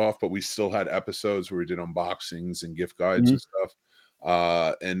 months off, but we still had episodes where we did unboxings and gift guides and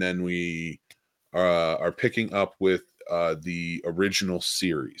stuff. And then we are picking up with the original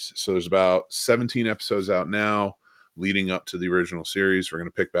series. So there's about 17 episodes out now, leading up to the original series. We're going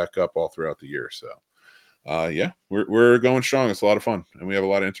to pick back up all throughout the year. So yeah, we're going strong. It's a lot of fun, and we have a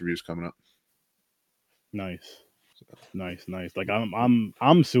lot of interviews coming up. Nice. Like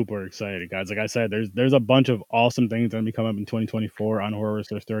I'm super excited, guys. Like I said, there's a bunch of awesome things gonna be coming up in 2024 on Horror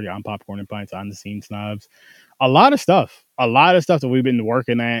Research 30, on Popcorn and Pints, on the Scene Snobs. A lot of stuff that we've been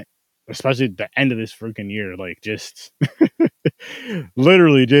working at, especially at the end of this freaking year. Like, just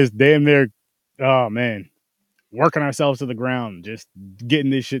literally just damn near, oh man, working ourselves to the ground, just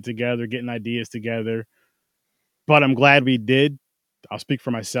getting this shit together, getting ideas together. But I'm glad we did. I'll speak for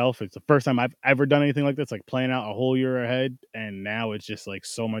myself. It's the first time I've ever done anything like this, like planning out a whole year ahead. And now it's just like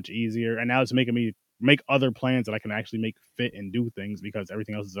so much easier. And now it's making me make other plans that I can actually make fit and do things, because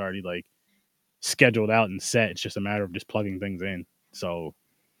everything else is already like scheduled out and set. It's just a matter of just plugging things in. So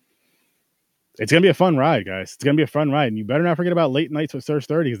it's going to be a fun ride, guys. It's going to be a fun ride. And you better not forget about Late Nights with Search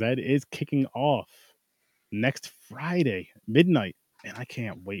 30, because that is kicking off next Friday, midnight. And I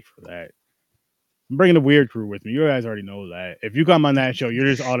can't wait for that. I'm bringing the Weird Crew with me. You guys already know that. If you come on that show, you're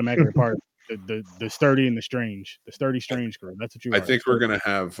just automatically part of the Sturdy and the Strange, the Sturdy Strange crew. That's what you are. I think we're going to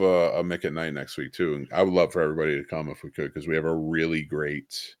have a Mick at Night next week too. And I would love for everybody to come if we could, because we have a really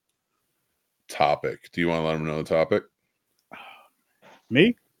great topic. Do you want to let them know the topic?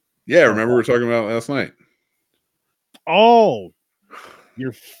 Me? Yeah, remember we were talking about it last night. Oh,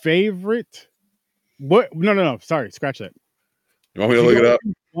 your favorite? What? No. Sorry, scratch that. You want me to look it up?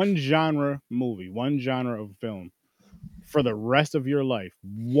 One genre movie, one genre of film for the rest of your life.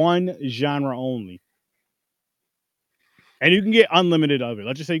 One genre only. And you can get unlimited of it.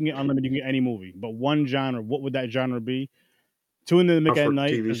 Let's just say you can get unlimited. You can get any movie, but one genre. What would that genre be? Tune in to Mick at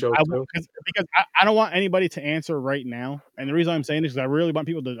Night. Because I don't want anybody to answer right now. And the reason I'm saying this is I really want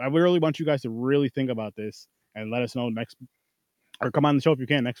you guys to really think about this and let us know or come on the show if you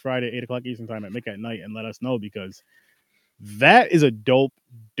can next Friday, 8 o'clock Eastern time at Mick at Night, and let us know, because that is a dope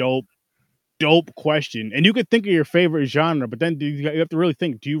question. And you could think of your favorite genre, but then you have to really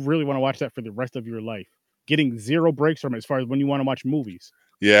think, do you really want to watch that for the rest of your life? Getting zero breaks from it as far as when you want to watch movies.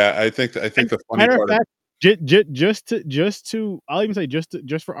 Yeah, I think the funny part I'll even say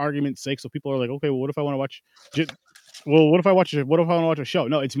just for argument's sake, so people are like, okay, well, what if I want to watch what if I want to watch a show?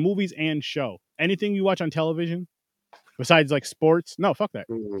 No, it's movies and show. Anything you watch on television, besides like sports. No, fuck that.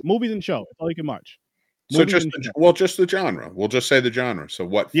 Mhm. Movies and show. That's all you can watch. So Movies just and show. just the genre. We'll just say the genre. So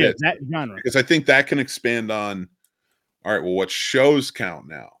what Yeah, fits? that genre. Because I think that can expand on. All right. Well, what shows count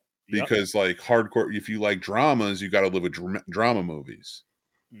now? Yep. Because like hardcore, if you like dramas, you got to live with drama movies.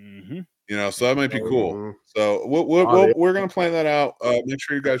 Mhm. You know, so that might be cool. Mhm. So we're gonna plan that out. Make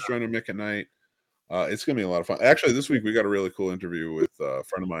sure you guys join Mick at Night. It's gonna be a lot of fun. Actually, this week we got a really cool interview with a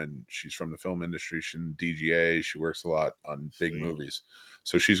friend of mine. She's from the film industry. She's in DGA. She works a lot on big Sweet. movies.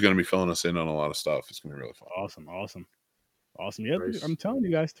 So she's gonna be filling us in on a lot of stuff. It's gonna be really fun. Awesome. Yeah, Nice. I'm telling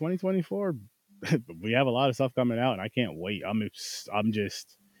you guys, 2024, we have a lot of stuff coming out, and I can't wait.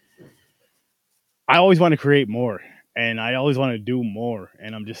 I always want to create more, and I always want to do more,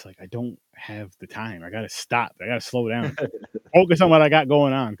 and I'm just like, I don't have the time. I gotta stop. I gotta slow down, focus on what I got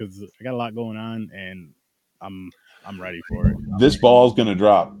going on, because I got a lot going on, and I'm ready for it. This ball's gonna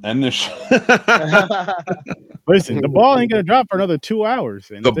drop, and this Listen, the ball ain't gonna drop for another 2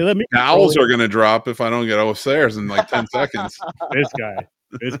 hours, and if they let me towels are gonna drop if I don't get upstairs in like 10 seconds.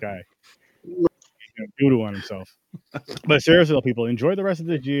 this guy. Doodle on himself. But seriously, though, people, enjoy the rest of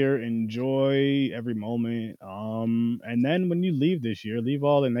this year. Enjoy every moment. And then when you leave this year, leave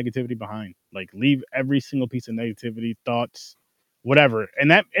all the negativity behind. Like, leave every single piece of negativity, thoughts, whatever.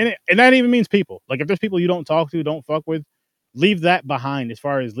 And that even means people. Like, if there's people you don't talk to, don't fuck with, leave that behind. As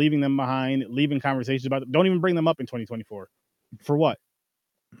far as leaving them behind, leaving conversations about them. Don't even bring them up in 2024. For what?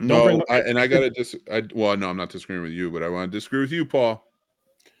 No, I'm not disagreeing with you, but I want to disagree with you, Paul.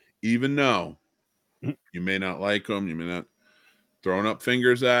 Even though you may not like them, you may not throwing up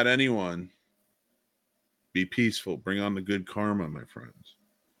fingers at anyone. Be peaceful. Bring on the good karma, my friends.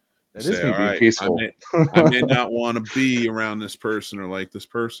 It is me being peaceful. I may not want to be around this person or like this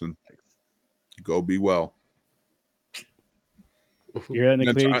person. Go be well. You're at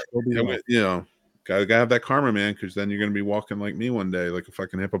the page. Go be well. You know, gotta have that karma, man, because then you're gonna be walking like me one day, like a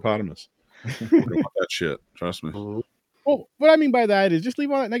fucking hippopotamus. I don't want that shit. Trust me. Well, what I mean by that is just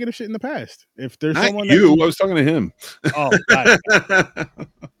leave all that negative shit in the past. If there's Not someone I was talking to him. Oh, got it.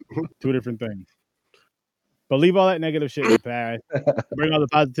 Two different things. But leave all that negative shit in the past. Bring all the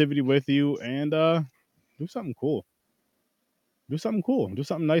positivity with you, and do something cool. Do something cool. Do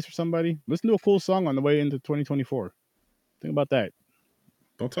something nice for somebody. Listen to a cool song on the way into 2024. Think about that.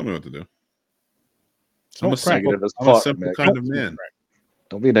 Don't tell me what to do. I'm a negative as I'm a fuck, simple Mick. kind of man.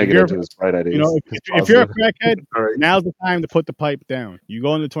 Don't be negative to his bright ideas. You know, if you're a crackhead, now's the time to put the pipe down. You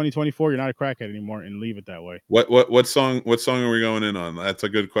go into 2024, you're not a crackhead anymore, and leave it that way. What song are we going in on? That's a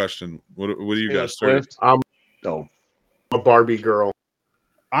good question. What do you guys start? I'm a Barbie girl.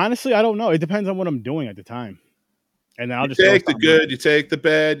 Honestly, I don't know. It depends on what I'm doing at the time. And then I'll just take the good, you take the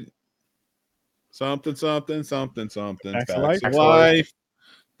bad. Something. Facts Facts of life. of life.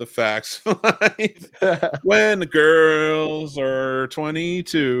 The facts of life. When the girls are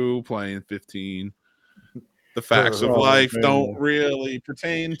 22 playing 15, the facts of life don't really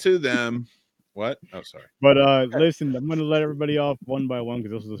pertain to them. What? Oh, sorry. But listen, I'm gonna let everybody off one by one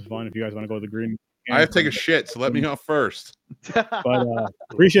because this was fun. If you guys want to go to the green, I have to take a shit, so let me off first. But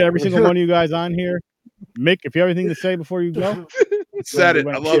appreciate every single one of you guys on here. Mick, if you have anything to say before you go, said it.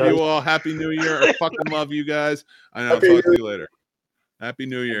 I love you all. Happy New Year. I fucking love you guys. I know. I'll talk to you later. Happy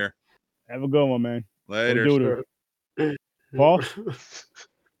New Year. Have a good one, man. Later. Paul?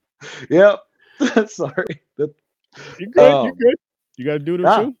 Yep. Sorry. You're good. You're good. You got to do it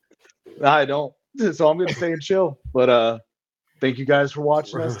too? I don't. So I'm going to stay and chill. But thank you guys for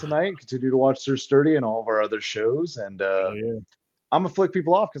watching us tonight. Continue to watch Sir Sturdy and all of our other shows. And I'm going to flick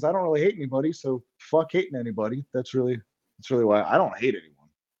people off because I don't really hate anybody. So fuck hating anybody. That's really why I don't hate anyone.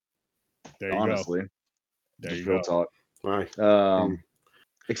 There you honestly. Go. There just you real go. talk. Right.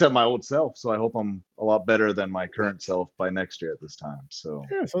 Except my old self. So I hope I'm a lot better than my current self by next year at this time. So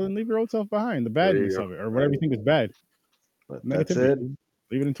yeah, so then leave your old self behind, the badness of it, or whatever you think is bad. But that's it.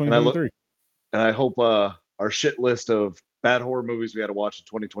 Leave it in 2023. And I hope our shit list of bad horror movies we had to watch in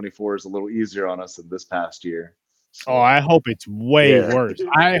 2024 is a little easier on us than this past year. So, I hope it's way worse.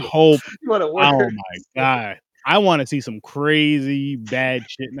 I hope. Oh my God. I want to see some crazy bad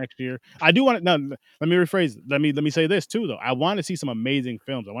shit next year. I do want to. No, let me rephrase. Let me say this too, though. I want to see some amazing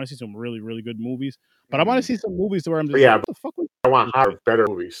films. I want to see some really, really good movies. But I want to see some movies where I'm just like, what the fuck? I want higher, better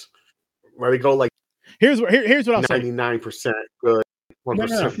movies. Where they go like here's what I'll say. 99% good.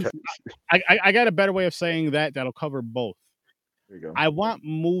 1%. I got a better way of saying that'll cover both. There you go. I want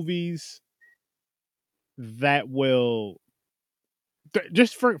movies that will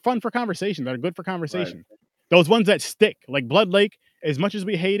just for fun for conversation, that are good for conversation. Right. Those ones that stick, like Blood Lake, as much as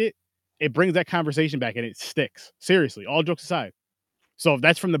we hate it, it brings that conversation back and it sticks. Seriously, all jokes aside. So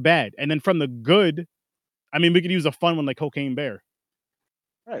that's from the bad. And then from the good, I mean, we could use a fun one like Cocaine Bear.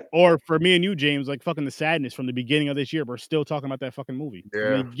 Right. Or for me and you, James, like fucking The Sadness from the beginning of this year. We're still talking about that fucking movie.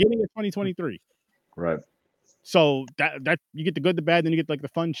 From the beginning of 2023. Right. So that you get the good, the bad, then you get like the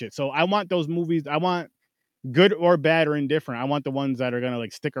fun shit. So I want those movies. I want good or bad or indifferent. I want the ones that are gonna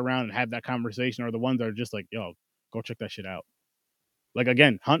like stick around and have that conversation, or the ones that are just like, yo, go check that shit out. Like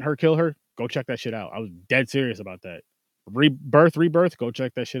again, Hunt Her, Kill Her, go check that shit out. I was dead serious about that. Rebirth, go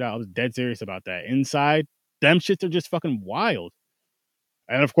check that shit out. I was dead serious about that. Inside, them shits are just fucking wild.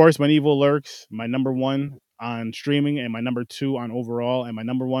 And of course, When Evil Lurks, my number 1 on streaming, and my number 2 on overall, and my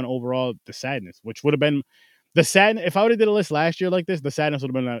number 1 overall, The Sadness, which would have been The Sadness. If I would have did a list last year like this, The Sadness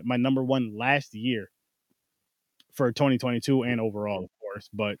would have been my number 1 last year for 2022 and overall, of course.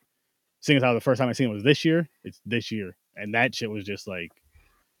 But seeing as how the first time I seen it was this year, it's this year, and that shit was just like,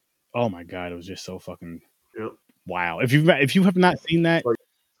 oh my god, it was just so fucking wow. If you have not seen that,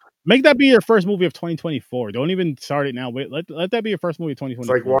 make that be your first movie of 2024. Don't even start it now. Wait, let that be your first movie of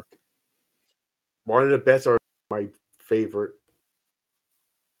 2024. It's like one of the best or my favorite.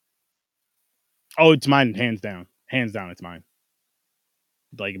 Oh, it's mine, hands down. Hands down, it's mine.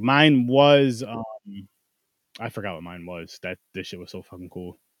 Like mine was I forgot what mine was. That this shit was so fucking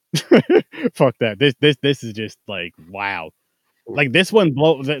cool. Fuck that. This is just like wow. Like this one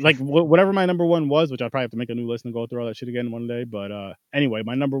like whatever my number 1 was, which I'll probably have to make a new list and go through all that shit again one day. But anyway,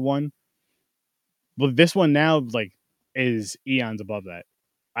 my number 1. Well, this one now like is eons above that.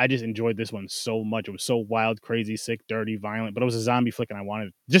 I just enjoyed this one so much. It was so wild, crazy, sick, dirty, violent, but it was a zombie flick, and I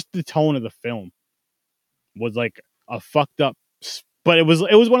wanted just the tone of the film was like a fucked up. But it was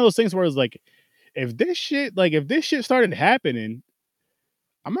one of those things where it was like, if this shit started happening,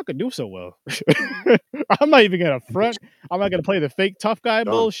 I'm not gonna do so well. I'm not even gonna front. I'm not gonna play the fake tough guy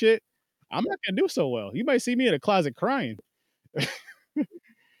bullshit. I'm not gonna do so well. You might see me in a closet crying.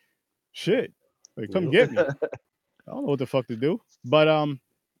 Shit, like come get me. I don't know what the fuck to do. But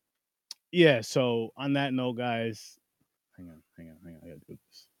yeah. So on that note, guys, hang on. I gotta do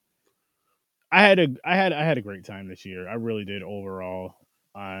this. I had a great time this year. I really did overall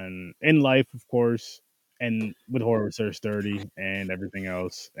in life, of course, and with Horror Research 30 and everything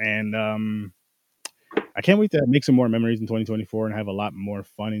else. And I can't wait to make some more memories in 2024 and have a lot more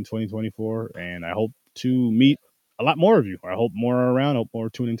fun in 2024. And I hope to meet a lot more of you. I hope more are around. I hope more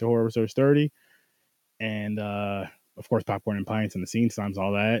tune into Horror Research 30. And of course, Popcorn and Pints and the Scene Times,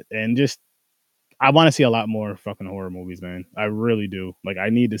 all that. And just I want to see a lot more fucking horror movies, man. I really do. Like, I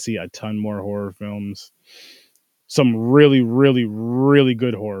need to see a ton more horror films. Some really, really, really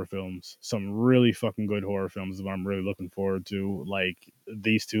good horror films. Some really fucking good horror films is what I'm really looking forward to. Like,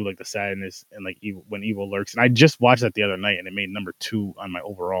 these two, like The Sadness and like When Evil Lurks. And I just watched that the other night, and it made number 2 on my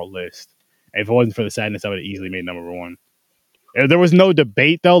overall list. And if it wasn't for The Sadness, I would have easily made number 1. There was no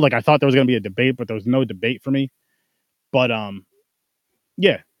debate, though. Like, I thought there was going to be a debate, but there was no debate for me. But,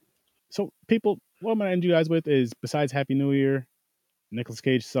 yeah. So, people, what I'm going to end you guys with is, besides Happy New Year, Nicolas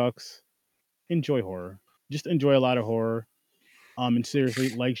Cage sucks, enjoy horror. Just enjoy a lot of horror. And seriously,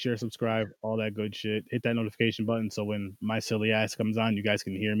 like, share, subscribe, all that good shit. Hit that notification button so when my silly ass comes on, you guys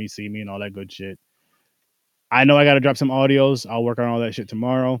can hear me, see me, and all that good shit. I know I got to drop some audios. I'll work on all that shit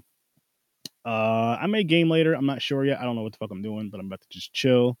tomorrow. I may game later. I'm not sure yet. I don't know what the fuck I'm doing, but I'm about to just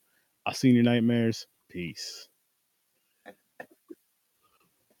chill. I'll see you in your nightmares. Peace.